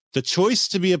 The choice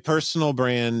to be a personal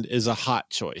brand is a hot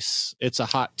choice. It's a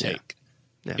hot take.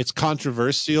 Yeah. It's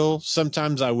controversial.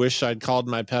 Sometimes I wish I'd called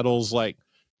my pedals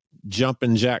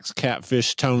Jumpin' Jack's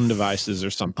Catfish tone devices or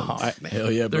something.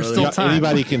 Hell yeah, there's still time.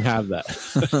 Anybody can have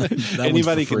that.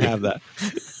 Anybody can have that.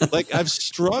 I've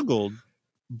struggled,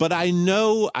 but I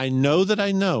know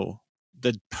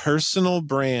the personal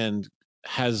brand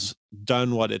has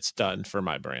done what it's done for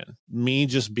my brand. Me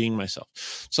just being myself.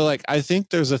 So I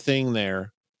think there's a thing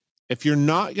there. If you're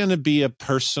not going to be a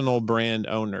personal brand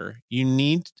owner, you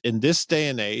need, in this day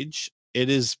and age, it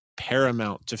is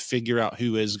paramount to figure out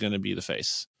who is going to be the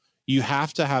face. You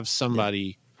have to have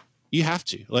somebody. You have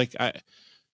to.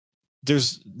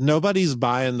 There's nobody's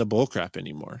buying the bullcrap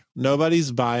anymore.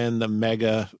 Nobody's buying the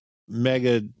mega,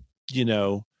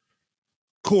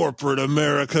 corporate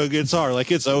America guitar.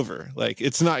 It's over.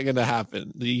 It's not going to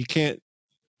happen. You can't.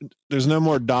 There's no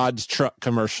more Dodge truck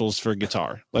commercials for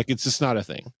guitar. It's just not a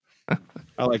thing.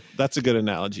 That's a good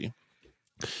analogy.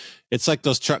 It's like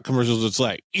those truck commercials.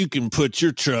 It's you can put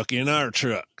your truck in our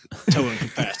truck, towing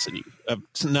capacity of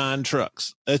 9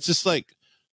 trucks. It's just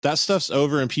that stuff's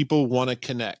over and people want to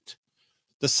connect.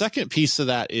 The second piece of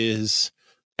that is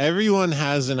everyone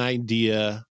has an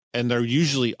idea and they're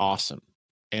usually awesome.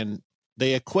 And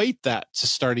they equate that to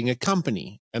starting a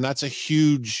company. And that's a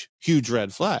huge, huge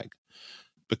red flag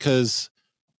because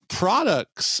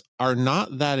products are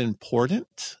not that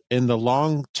important in the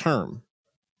long term.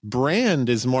 Brand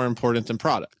is more important than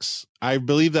products. I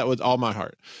believe that with all my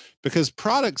heart because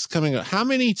products coming up. How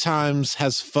many times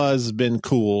has fuzz been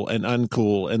cool and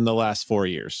uncool in the last 4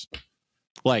 years?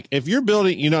 If you're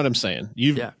building, you know what I'm saying?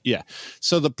 Yeah.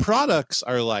 So the products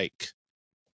are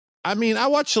I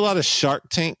watch a lot of Shark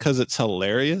Tank because it's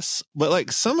hilarious,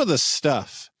 but some of the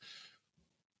stuff,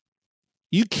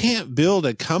 you can't build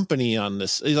a company on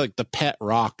this, the pet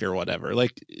rock or whatever.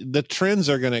 The trends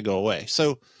are going to go away.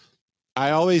 So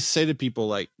I always say to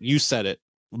people, you said it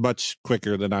much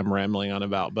quicker than I'm rambling on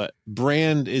about, but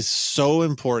brand is so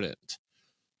important.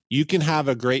 You can have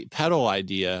a great pedal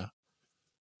idea,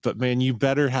 but man, you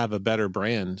better have a better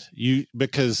brand.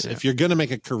 Because if you're going to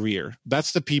make a career,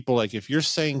 that's the people, if you're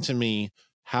saying to me,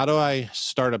 how do I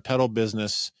start a pedal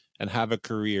business and have a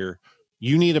career?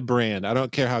 You need a brand. I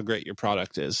don't care how great your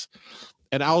product is.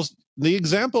 And the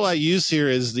example I use here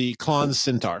is the Klon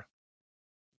Centaur.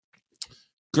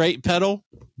 Great pedal,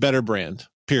 better brand,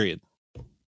 period.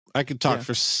 I could talk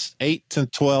for 8 to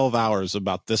 12 hours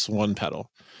about this one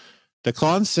pedal. The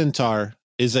Klon Centaur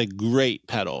is a great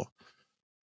pedal,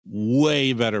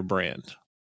 way better brand.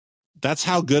 That's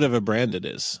how good of a brand it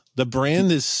is. The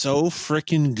brand is so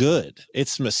freaking good.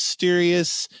 It's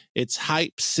mysterious. It's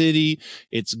Hype City.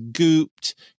 It's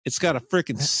gooped. It's got a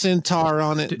freaking centaur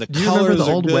on it. Do you remember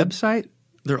the old website?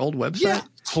 Their old website? Yeah.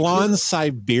 Klon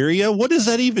Siberia. What does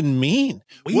that even mean?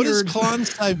 Weird. What does Klon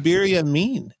Siberia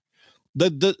mean?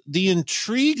 The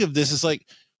intrigue of this is like,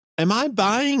 am I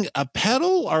buying a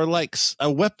pedal or like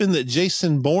a weapon that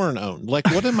Jason Bourne owned? Like,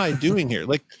 what am I doing here?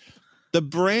 Like the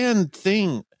brand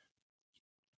thing,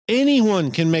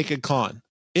 anyone can make a Klon.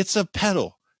 It's a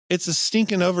pedal. It's a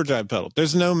stinking overdrive pedal.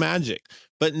 There's no magic,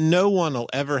 but no one will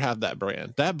ever have that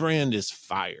brand. That brand is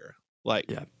fire. Like,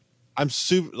 yeah. I'm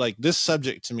super, like, this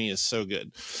subject to me is so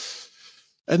good.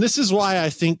 And this is why I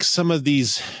think some of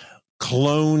these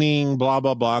cloning, blah,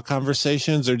 blah, blah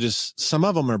conversations are just, some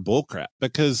of them are bullcrap,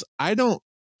 because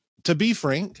to be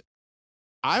frank,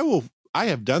 I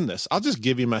have done this. I'll just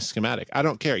give you my schematic. I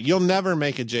don't care. You'll never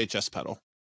make a JHS pedal.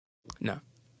 No.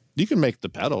 You can make the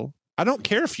pedal. I don't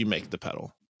care if you make the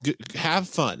pedal. Have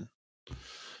fun.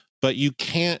 But you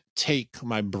can't take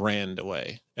my brand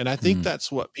away. And I think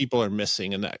that's what people are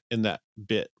missing in that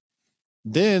bit.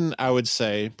 Then I would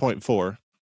say point 4.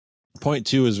 Point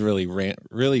 2 is really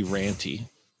ranty.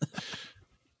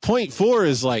 Point 4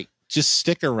 is like, just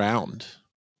stick around.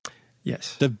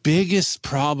 Yes. The biggest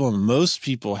problem most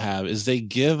people have is they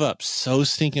give up so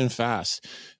stinking fast.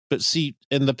 But see,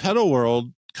 in the pedal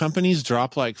world, companies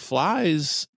drop like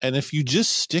flies. And if you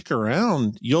just stick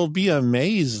around, you'll be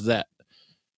amazed that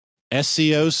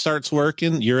SEO starts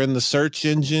working. You're in the search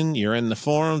engine, you're in the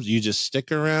forums, you just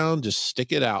stick around, just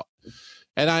stick it out.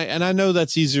 And I know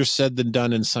that's easier said than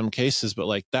done in some cases, but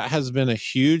like that has been a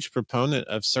huge proponent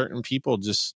of certain people,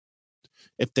 just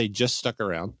if they just stuck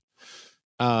around.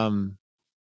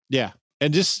 Yeah.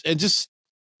 And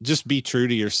just be true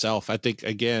to yourself. I think,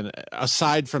 again,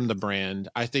 aside from the brand,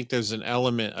 I think there's an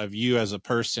element of you as a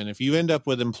person. If you end up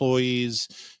with employees,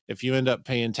 if you end up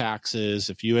paying taxes,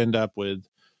 if you end up with,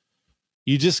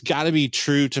 you just got to be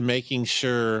true to making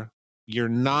sure you're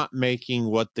not making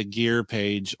what the gear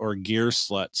page or Gear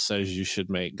Slut says you should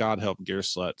make. God help Gear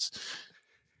Sluts.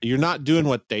 You're not doing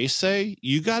what they say.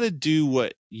 You got to do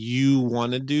what you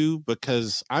want to do,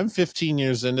 because I'm 15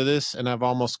 years into this and I've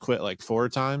almost quit like 4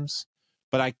 times,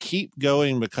 but I keep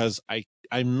going because I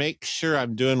make sure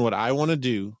I'm doing what I want to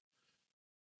do.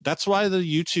 That's why the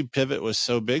YouTube pivot was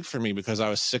so big for me, because I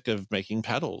was sick of making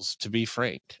pedals, to be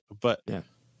frank. But yeah,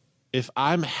 if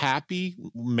I'm happy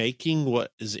making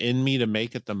what is in me to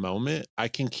make at the moment, I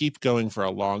can keep going for a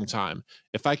long time.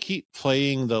 If I keep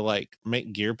playing the like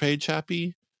make gear page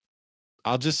happy,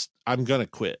 I'm going to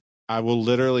quit. I will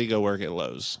literally go work at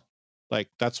Lowe's. Like,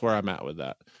 that's where I'm at with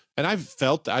that. And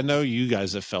I know you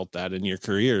guys have felt that in your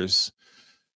careers.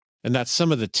 And that's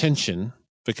some of the tension,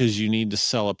 because you need to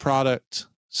sell a product.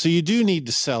 So you do need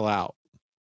to sell out.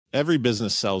 Every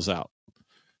business sells out.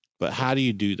 But how do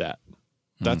you do that?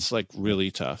 That's like really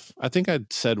tough. I think I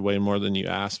said way more than you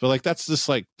asked, but like, that's just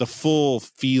like the full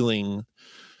feeling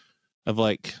of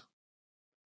like,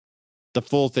 the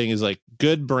full thing is like,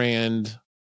 good brand,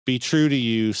 be true to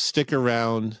you, stick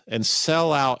around, and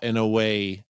sell out in a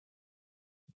way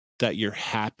that you're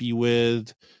happy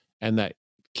with and that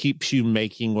keeps you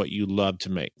making what you love to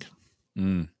make.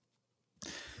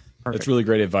 That's really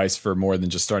great advice for more than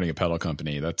just starting a pedal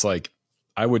company. That's like,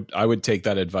 I would take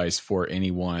that advice for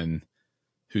anyone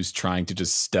who's trying to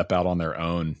just step out on their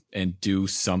own and do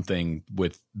something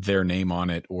with their name on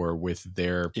it, or with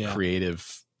their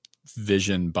creative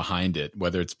vision behind it,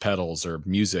 whether it's pedals or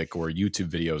music or YouTube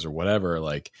videos or whatever.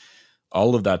 Like,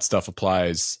 all of that stuff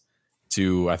applies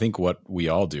to, I think, what we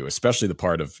all do, especially the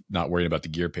part of not worrying about the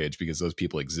gear page, because those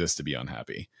people exist to be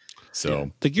unhappy.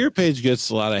 So the gear page gets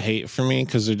a lot of hate from me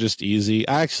because they're just easy.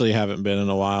 I actually haven't been in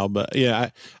a while, but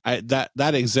yeah,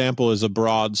 that example is a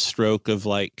broad stroke of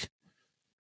like,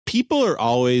 people are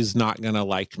always not going to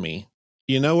like me.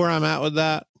 You know where I'm at with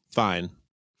that? Fine.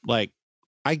 Like,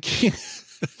 I can't,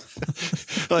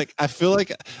 like, I feel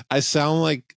like I sound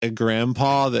like a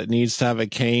grandpa that needs to have a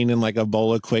cane and like a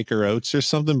bowl of Quaker Oats or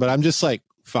something, but I'm just like,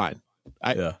 fine.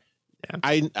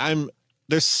 I'm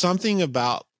there's something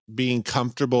about being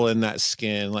comfortable in that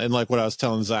skin. And like what I was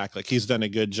telling Zach, like, he's done a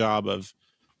good job of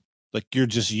like, you're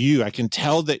just you. I can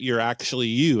tell that you're actually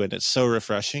you. And it's so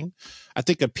refreshing. I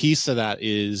think a piece of that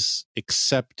is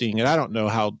accepting, and I don't know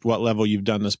what level you've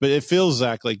done this, but it feels,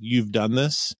 Zach, like you've done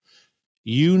this.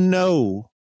 You know,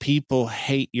 people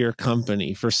hate your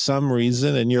company for some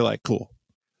reason, and you're like, cool.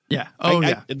 Yeah.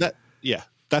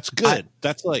 That's good.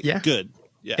 That's like good.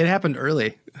 Yeah. It happened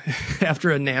early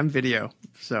after a NAMM video.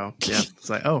 So yeah, it's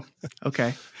like, oh,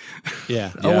 okay.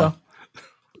 Yeah. Well.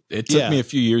 It took me a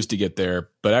few years to get there,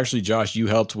 but actually, Josh, you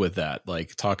helped with that.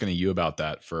 Like, talking to you about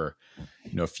that for,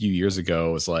 a few years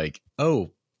ago was like,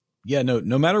 oh yeah,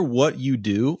 no matter what you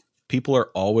do, people are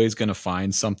always going to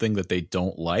find something that they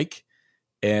don't like.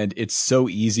 And it's so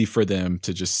easy for them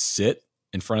to just sit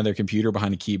in front of their computer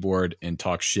behind a keyboard and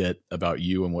talk shit about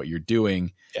you and what you're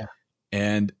doing. Yeah.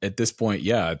 And at this point,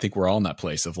 yeah, I think we're all in that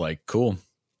place of like, cool.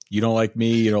 You don't like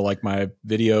me. You don't like my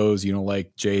videos. You don't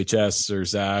like JHS or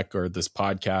Zach or this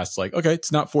podcast. Like, okay,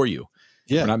 it's not for you.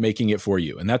 Yeah. We're not making it for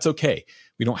you. And that's okay.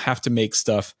 We don't have to make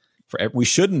stuff we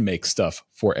shouldn't make stuff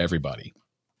for everybody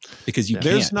because you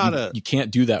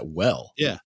can't do that well.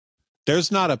 Yeah.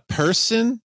 There's not a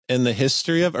person in the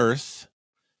history of Earth,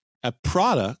 a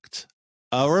product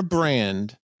or a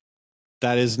brand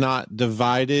that is not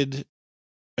divided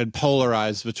and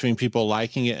polarized between people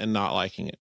liking it and not liking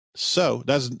it. So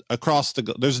that's across the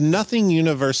globe. There's nothing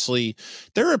universally.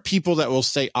 There are people that will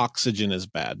say oxygen is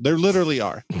bad. There literally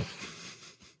are.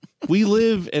 We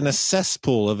live in a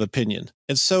cesspool of opinion.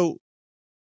 And so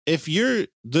if you're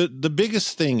the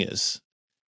biggest thing is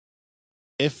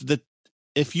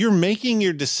if you're making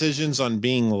your decisions on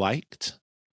being liked,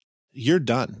 you're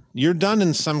done. You're done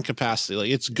in some capacity. Like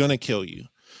it's going to kill you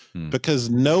because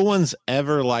no one's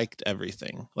ever liked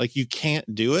everything. Like you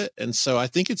can't do it. And so I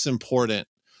think it's important.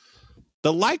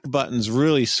 The like button's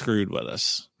really screwed with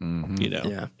us. You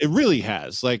know, It really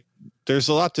has. Like there's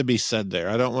a lot to be said there.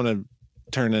 I don't want to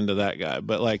turn into that guy,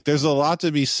 but like there's a lot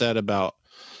to be said about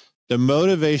the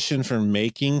motivation for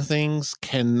making things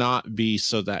cannot be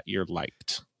so that you're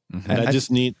liked.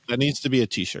 That needs to be a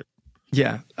t-shirt.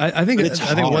 Yeah. I think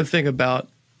one thing about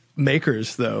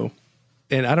makers though,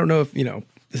 and I don't know if,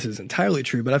 this is entirely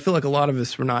true, but I feel like a lot of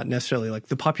us were not necessarily like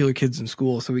the popular kids in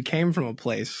school. So we came from a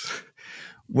place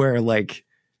where like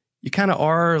you kind of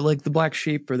are like the black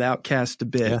sheep or the outcast a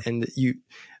bit. And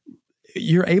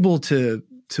you're able to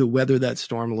weather that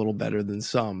storm a little better than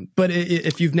some. But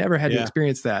if you've never had to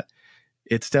experience that,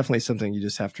 it's definitely something you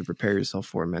just have to prepare yourself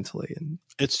for mentally. And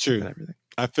it's true. And everything.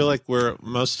 I feel like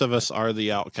most of us are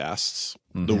the outcasts,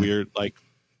 the weird, like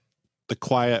the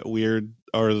quiet weird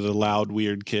or the loud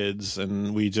weird kids.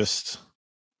 And we just,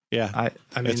 I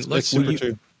mean, it's super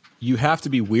true. You have to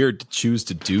be weird to choose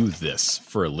to do this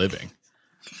for a living.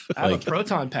 I have a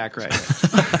proton pack right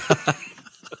now.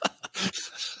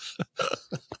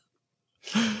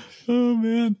 Oh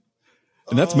man.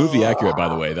 And that's movie accurate, by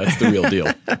the way. That's the real deal.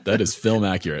 That is film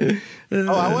accurate.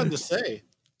 Oh, I wanted to say.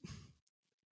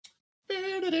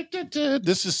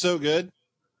 This is so good.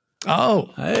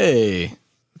 Oh, hey.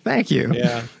 Thank you.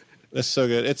 Yeah, that's so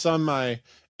good. It's on my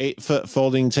 8-foot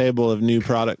folding table of new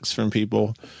products from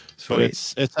people. Sweet. But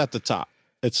it's at the top.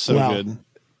 It's so good.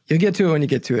 You'll get to it when you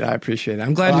get to it. I appreciate it.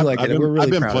 I'm glad you like it. We're really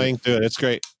I've been proud playing through it. It's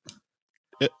great.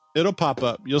 It'll pop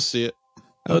up. You'll see it.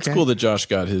 Oh, it's cool that Josh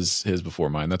got his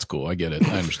before mine. That's cool. I get it.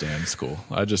 I understand. It's cool.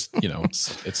 I just,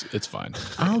 it's fine.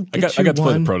 I got to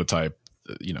play the prototype.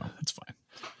 It's fine.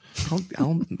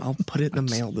 I'll put it in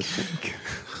the mail this week.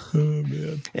 Oh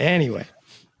man. Anyway.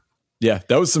 Yeah,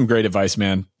 that was some great advice,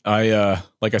 man.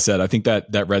 Like I said, I think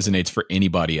that resonates for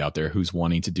anybody out there who's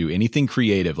wanting to do anything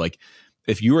creative. Like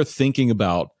if you are thinking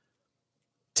about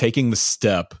taking the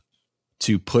step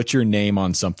to put your name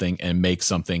on something and make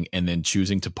something and then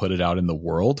choosing to put it out in the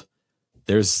world,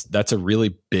 that's a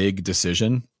really big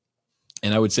decision.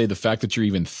 And I would say the fact that you're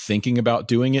even thinking about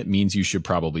doing it means you should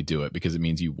probably do it because it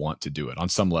means you want to do it on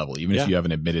some level. Even if you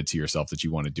haven't admitted to yourself that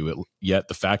you want to do it yet,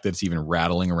 the fact that it's even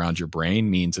rattling around your brain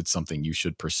means it's something you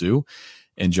should pursue.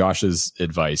 And Josh's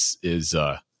advice is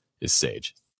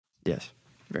sage. Yes,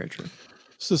 very true.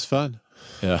 This is fun.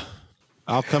 Yeah.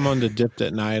 I'll come on to Dipped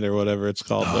at Night or whatever it's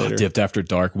called later. Dipped After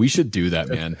Dark. We should do that,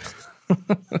 man.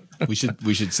 we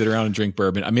should sit around and drink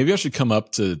bourbon. Maybe I should come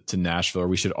up to Nashville, or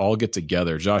we should all get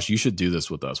together. Josh, you should do this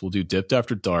with us. We'll do Dipped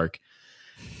After Dark.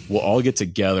 We'll all get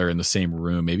together in the same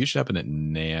room. Maybe it should happen at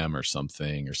NAMM or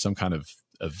something, or some kind of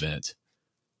event.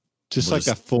 Just like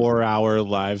a 4-hour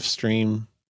live stream.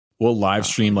 We'll live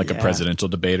stream a presidential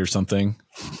debate or something.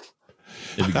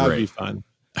 It'd be That'd great. be fun.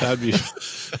 That'd be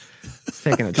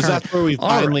taking a because that's where we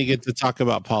finally get to talk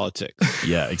about politics.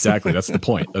 Yeah, exactly. That's the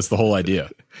point. That's the whole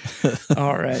idea.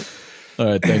 All right. All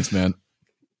right. Thanks, man.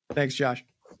 Thanks, Josh.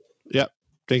 Yep.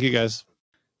 Thank you, guys.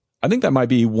 I think that might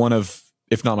be one of,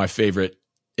 if not my favorite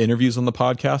interviews on the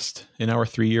podcast in our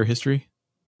 3-year history.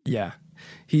 Yeah.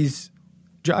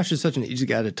 Josh is such an easy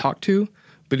guy to talk to,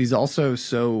 but he's also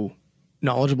so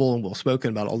knowledgeable and well-spoken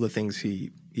about all the things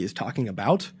he is talking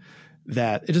about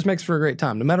that it just makes for a great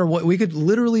time. No matter what, we could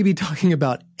literally be talking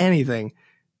about anything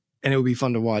and it would be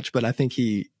fun to watch. But I think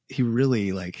he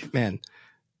really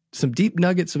some deep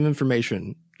nuggets of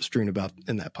information strewn about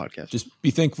in that podcast. Just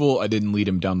be thankful I didn't lead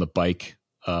him down the bike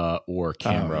or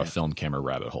film camera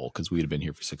rabbit hole, because we'd have been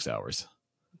here for 6 hours.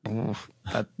 Oh,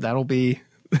 that'll be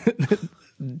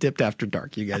Dipped After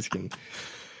Dark. You guys can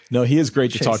No, he is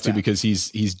great to talk to because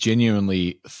he's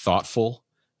genuinely thoughtful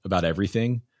about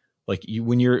everything. Like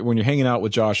when you're hanging out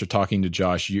with Josh or talking to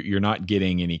Josh, you're not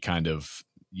getting any kind of,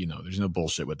 there's no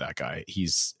bullshit with that guy.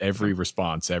 He's every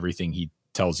response, everything he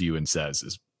tells you and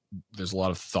says there's a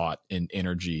lot of thought and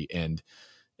energy and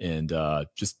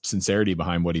just sincerity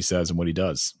behind what he says and what he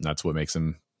does. And that's what makes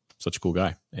him such a cool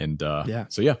guy. And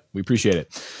so we appreciate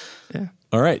it. Yeah.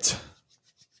 All right.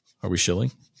 Are we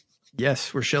shilling?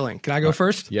 Yes, we're shilling. Can I go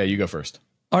first? Yeah, you go first.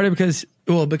 Already,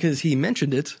 because he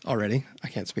mentioned it already. I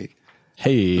can't speak.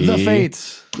 Hey, The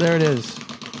Fates. There it is.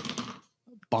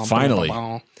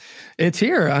 Finally, it's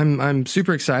here. I'm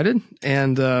super excited,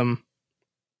 and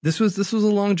this was a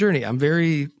long journey. I'm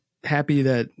very happy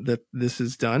that this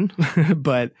is done,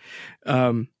 but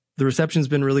the reception's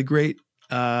been really great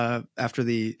after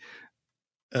the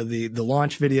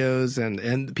launch videos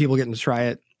and people getting to try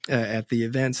it at the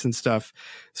events and stuff.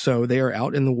 So they are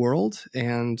out in the world,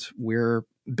 and we're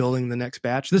building the next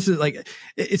batch. This is like,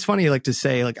 it's funny, like to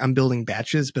say like I'm building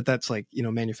batches, but that's like,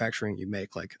 manufacturing, you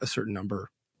make like a certain number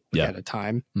at a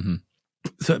time. Mm-hmm.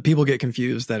 So people get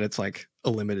confused that it's like a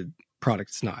limited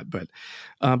product. It's not, but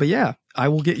yeah, I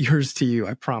will get yours to you.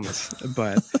 I promise.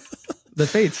 But the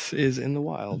Fates is in the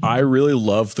wild. I really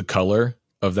love the color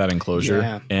of that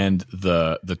enclosure and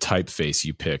the typeface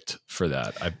you picked for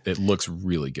that. It looks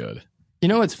really good.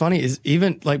 What's funny is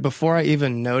even like before I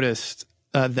even noticed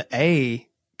the A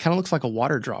kind of looks like a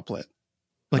water droplet,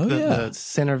 like the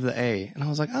center of the A. And I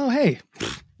was like, oh, hey,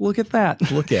 look at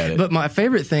that. Look at it. But my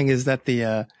favorite thing is that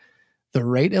the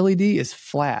rate LED is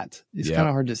flat. It's kind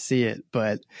of hard to see it,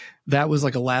 but that was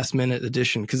like a last minute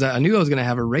addition because I knew I was going to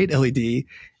have a rate LED,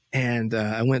 and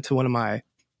I went to one of my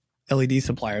LED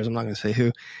suppliers, I'm not going to say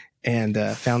who, and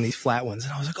found these flat ones.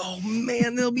 And I was like, oh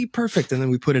man, they'll be perfect. And then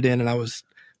we put it in, and I was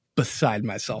beside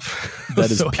myself.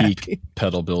 That is so peak happy.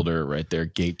 Pedal builder right there,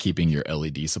 gatekeeping your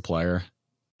LED supplier.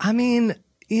 I mean,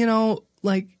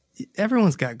 like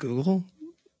everyone's got Google.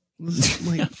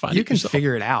 Like you can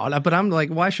figure it out, but I'm like,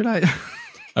 why should I?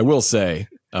 I will say,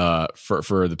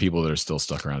 for the people that are still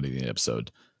stuck around in the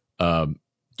episode,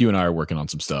 you and I are working on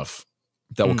some stuff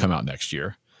that will come out next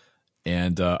year.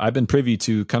 And I've been privy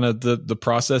to kind of the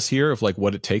process here of like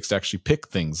what it takes to actually pick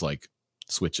things like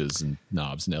switches and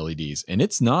knobs and LEDs. And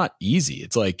it's not easy.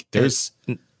 It's like there's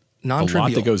a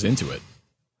lot that goes into it.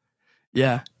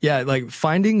 Yeah. Yeah. Like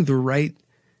finding the right,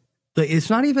 like it's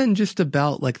not even just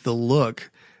about like the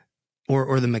look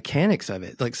or the mechanics of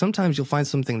it. Like sometimes you'll find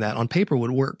something that on paper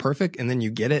would work perfect, and then you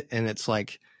get it and it's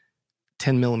like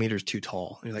 10 millimeters too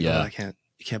tall. And you're like, oh,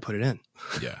 you can't put it in.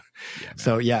 Yeah.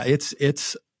 So yeah,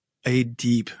 it's a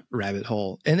deep rabbit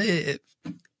hole, and it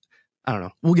I don't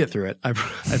know. We'll get through it. I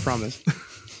promise.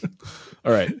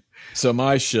 All right. So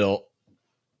my shill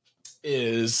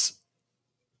is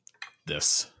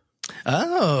this.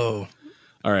 Oh,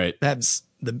 all right. That's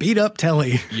the beat up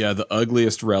telly. Yeah. The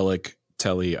ugliest relic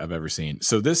telly I've ever seen.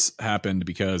 So this happened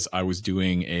because I was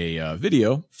doing a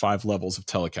video, 5 levels of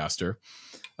Telecaster,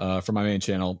 for my main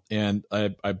channel. And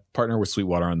I partner with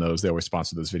Sweetwater on those. They always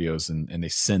sponsor those videos, and they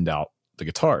send out the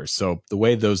guitars. So the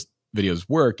way those videos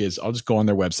work is I'll just go on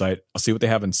their website. I'll see what they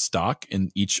have in stock in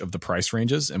each of the price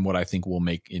ranges and what I think will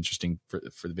make interesting for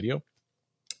the video.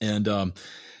 And the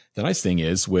nice thing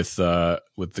is with the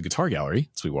Guitar Gallery,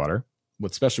 Sweetwater,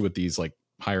 especially with these like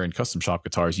higher end custom shop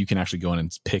guitars, you can actually go in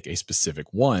and pick a specific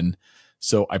one.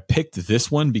 So I picked this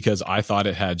one because I thought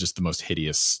it had just the most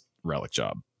hideous relic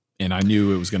job. And I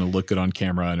knew it was going to look good on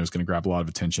camera, and it was going to grab a lot of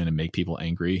attention and make people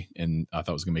angry. And I thought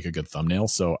it was going to make a good thumbnail.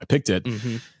 So I picked it.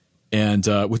 Mm-hmm.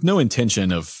 And with no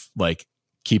intention of like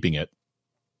keeping it.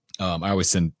 I always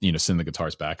send the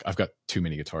guitars back. I've got too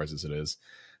many guitars as it is.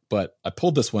 But I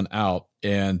pulled this one out,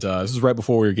 and this was right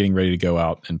before we were getting ready to go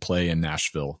out and play in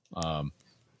Nashville.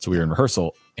 So we were in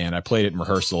rehearsal, and I played it in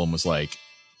rehearsal and was like,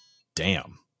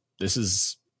 damn, this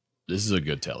is a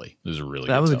good telly. This is a really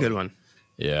good That was telly. A good one.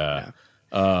 Yeah.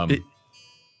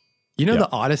 The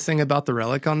oddest thing about the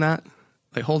relic on that,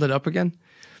 like hold it up again.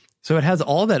 So it has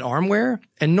all that arm wear,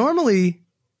 and normally,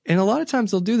 and a lot of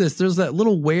times they'll do this, there's that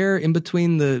little wear in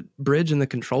between the bridge and the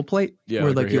control plate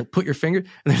where like you'll put your finger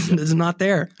and it's not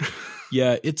there.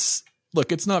 Yeah. It's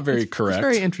not very correct. It's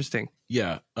very interesting.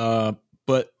 Yeah.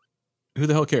 But who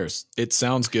the hell cares? It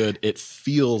sounds good. It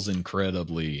feels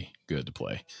incredibly good to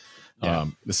play. Yeah.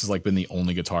 This has like been the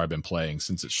only guitar I've been playing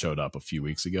since it showed up a few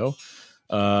weeks ago.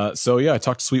 So yeah, I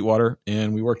talked to Sweetwater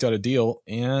and we worked out a deal,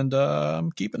 and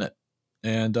I'm keeping it.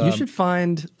 And you should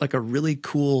find like a really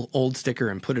cool old sticker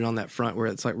and put it on that front where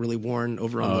it's like really worn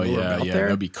over on the lower belt there.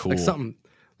 That'd be cool.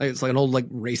 Like Like it's like an old like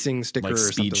racing sticker like or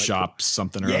speed something shop, like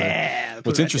something or other. yeah.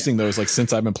 What's interesting though is like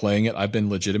since I've been playing it, I've been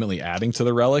legitimately adding to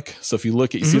the relic. So if you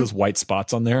look at, you see those white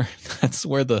spots on there, that's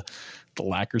where the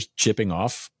lacquer's chipping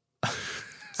off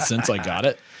since I got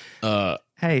it.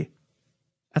 Hey,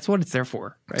 that's what it's there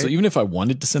for, right? So even if I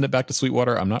wanted to send it back to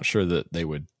Sweetwater, I'm not sure that they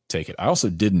would take it. I also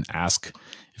didn't ask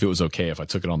if it was okay if I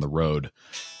took it on the road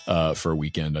for a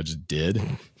weekend. I just did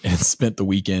and spent the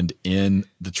weekend in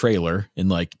the trailer in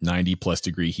like 90 plus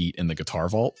degree heat in the guitar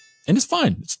vault. And it's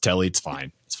fine. It's telly. It's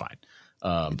fine. It's fine.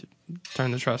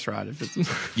 Turn the truss rod if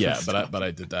it's yeah, but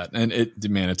I did that, and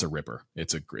it's a ripper.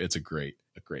 It's a great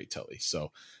telly.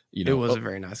 So you know, it was a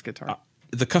very nice guitar.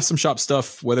 The custom shop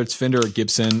stuff, whether it's Fender or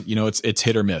Gibson, you know, it's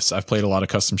hit or miss. I've played a lot of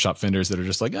custom shop Fenders that are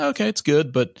just like, oh, okay, it's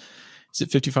good, but is it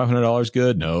 $5,500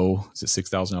 good? No. Is it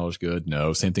 $6,000 good?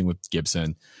 No. Same thing with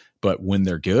Gibson. But when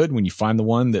they're good, when you find the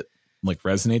one that like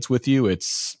resonates with you,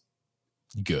 it's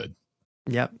good.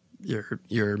 Yep.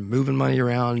 You're moving money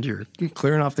around. You're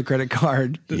clearing off the credit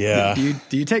card. Yeah.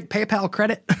 Do you take PayPal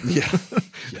credit? Yeah.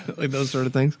 Like those sort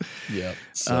of things. Yeah.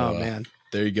 So, man,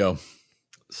 there you go.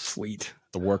 Sweet.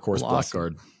 The Workhorse Well,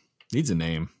 Blackguard needs a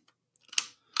name,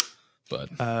 but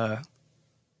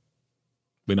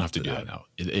we don't have to do that now.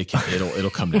 It'll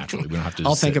come naturally. We don't have to.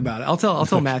 I'll think about it. I'll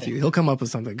tell Matthew. He'll come up with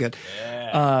something good.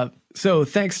 Yeah. So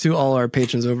thanks to all our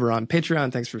patrons over on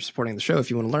Patreon. Thanks for supporting the show. If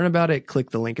you want to learn about it,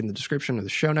 click the link in the description of the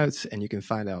show notes, and you can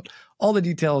find out all the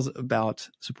details about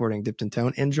supporting Dipped in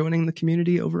Tone and joining the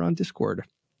community over on Discord.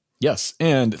 Yes.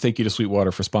 And thank you to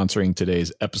Sweetwater for sponsoring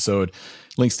today's episode.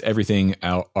 Links to everything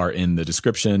are in the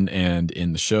description and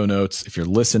in the show notes. If you're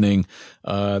listening,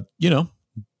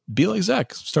 be like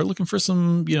Zach, start looking for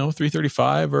some,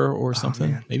 335 or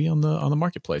something, maybe on the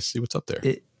marketplace, see what's up there.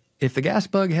 If the gas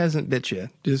bug hasn't bit you,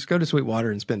 just go to Sweetwater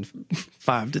and spend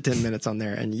 5 to 10 minutes on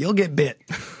there and you'll get bit.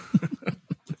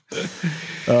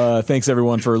 Thanks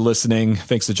everyone for listening.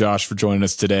 Thanks to Josh for joining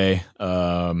us today.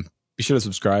 Be sure to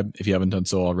subscribe if you haven't done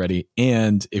so already.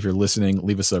 And if you're listening,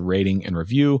 leave us a rating and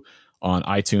review on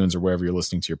iTunes or wherever you're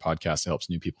listening to your podcast. It helps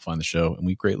new people find the show, and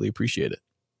we greatly appreciate it.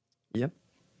 Yep.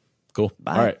 Cool.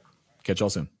 Bye. All right. Catch y'all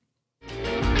soon.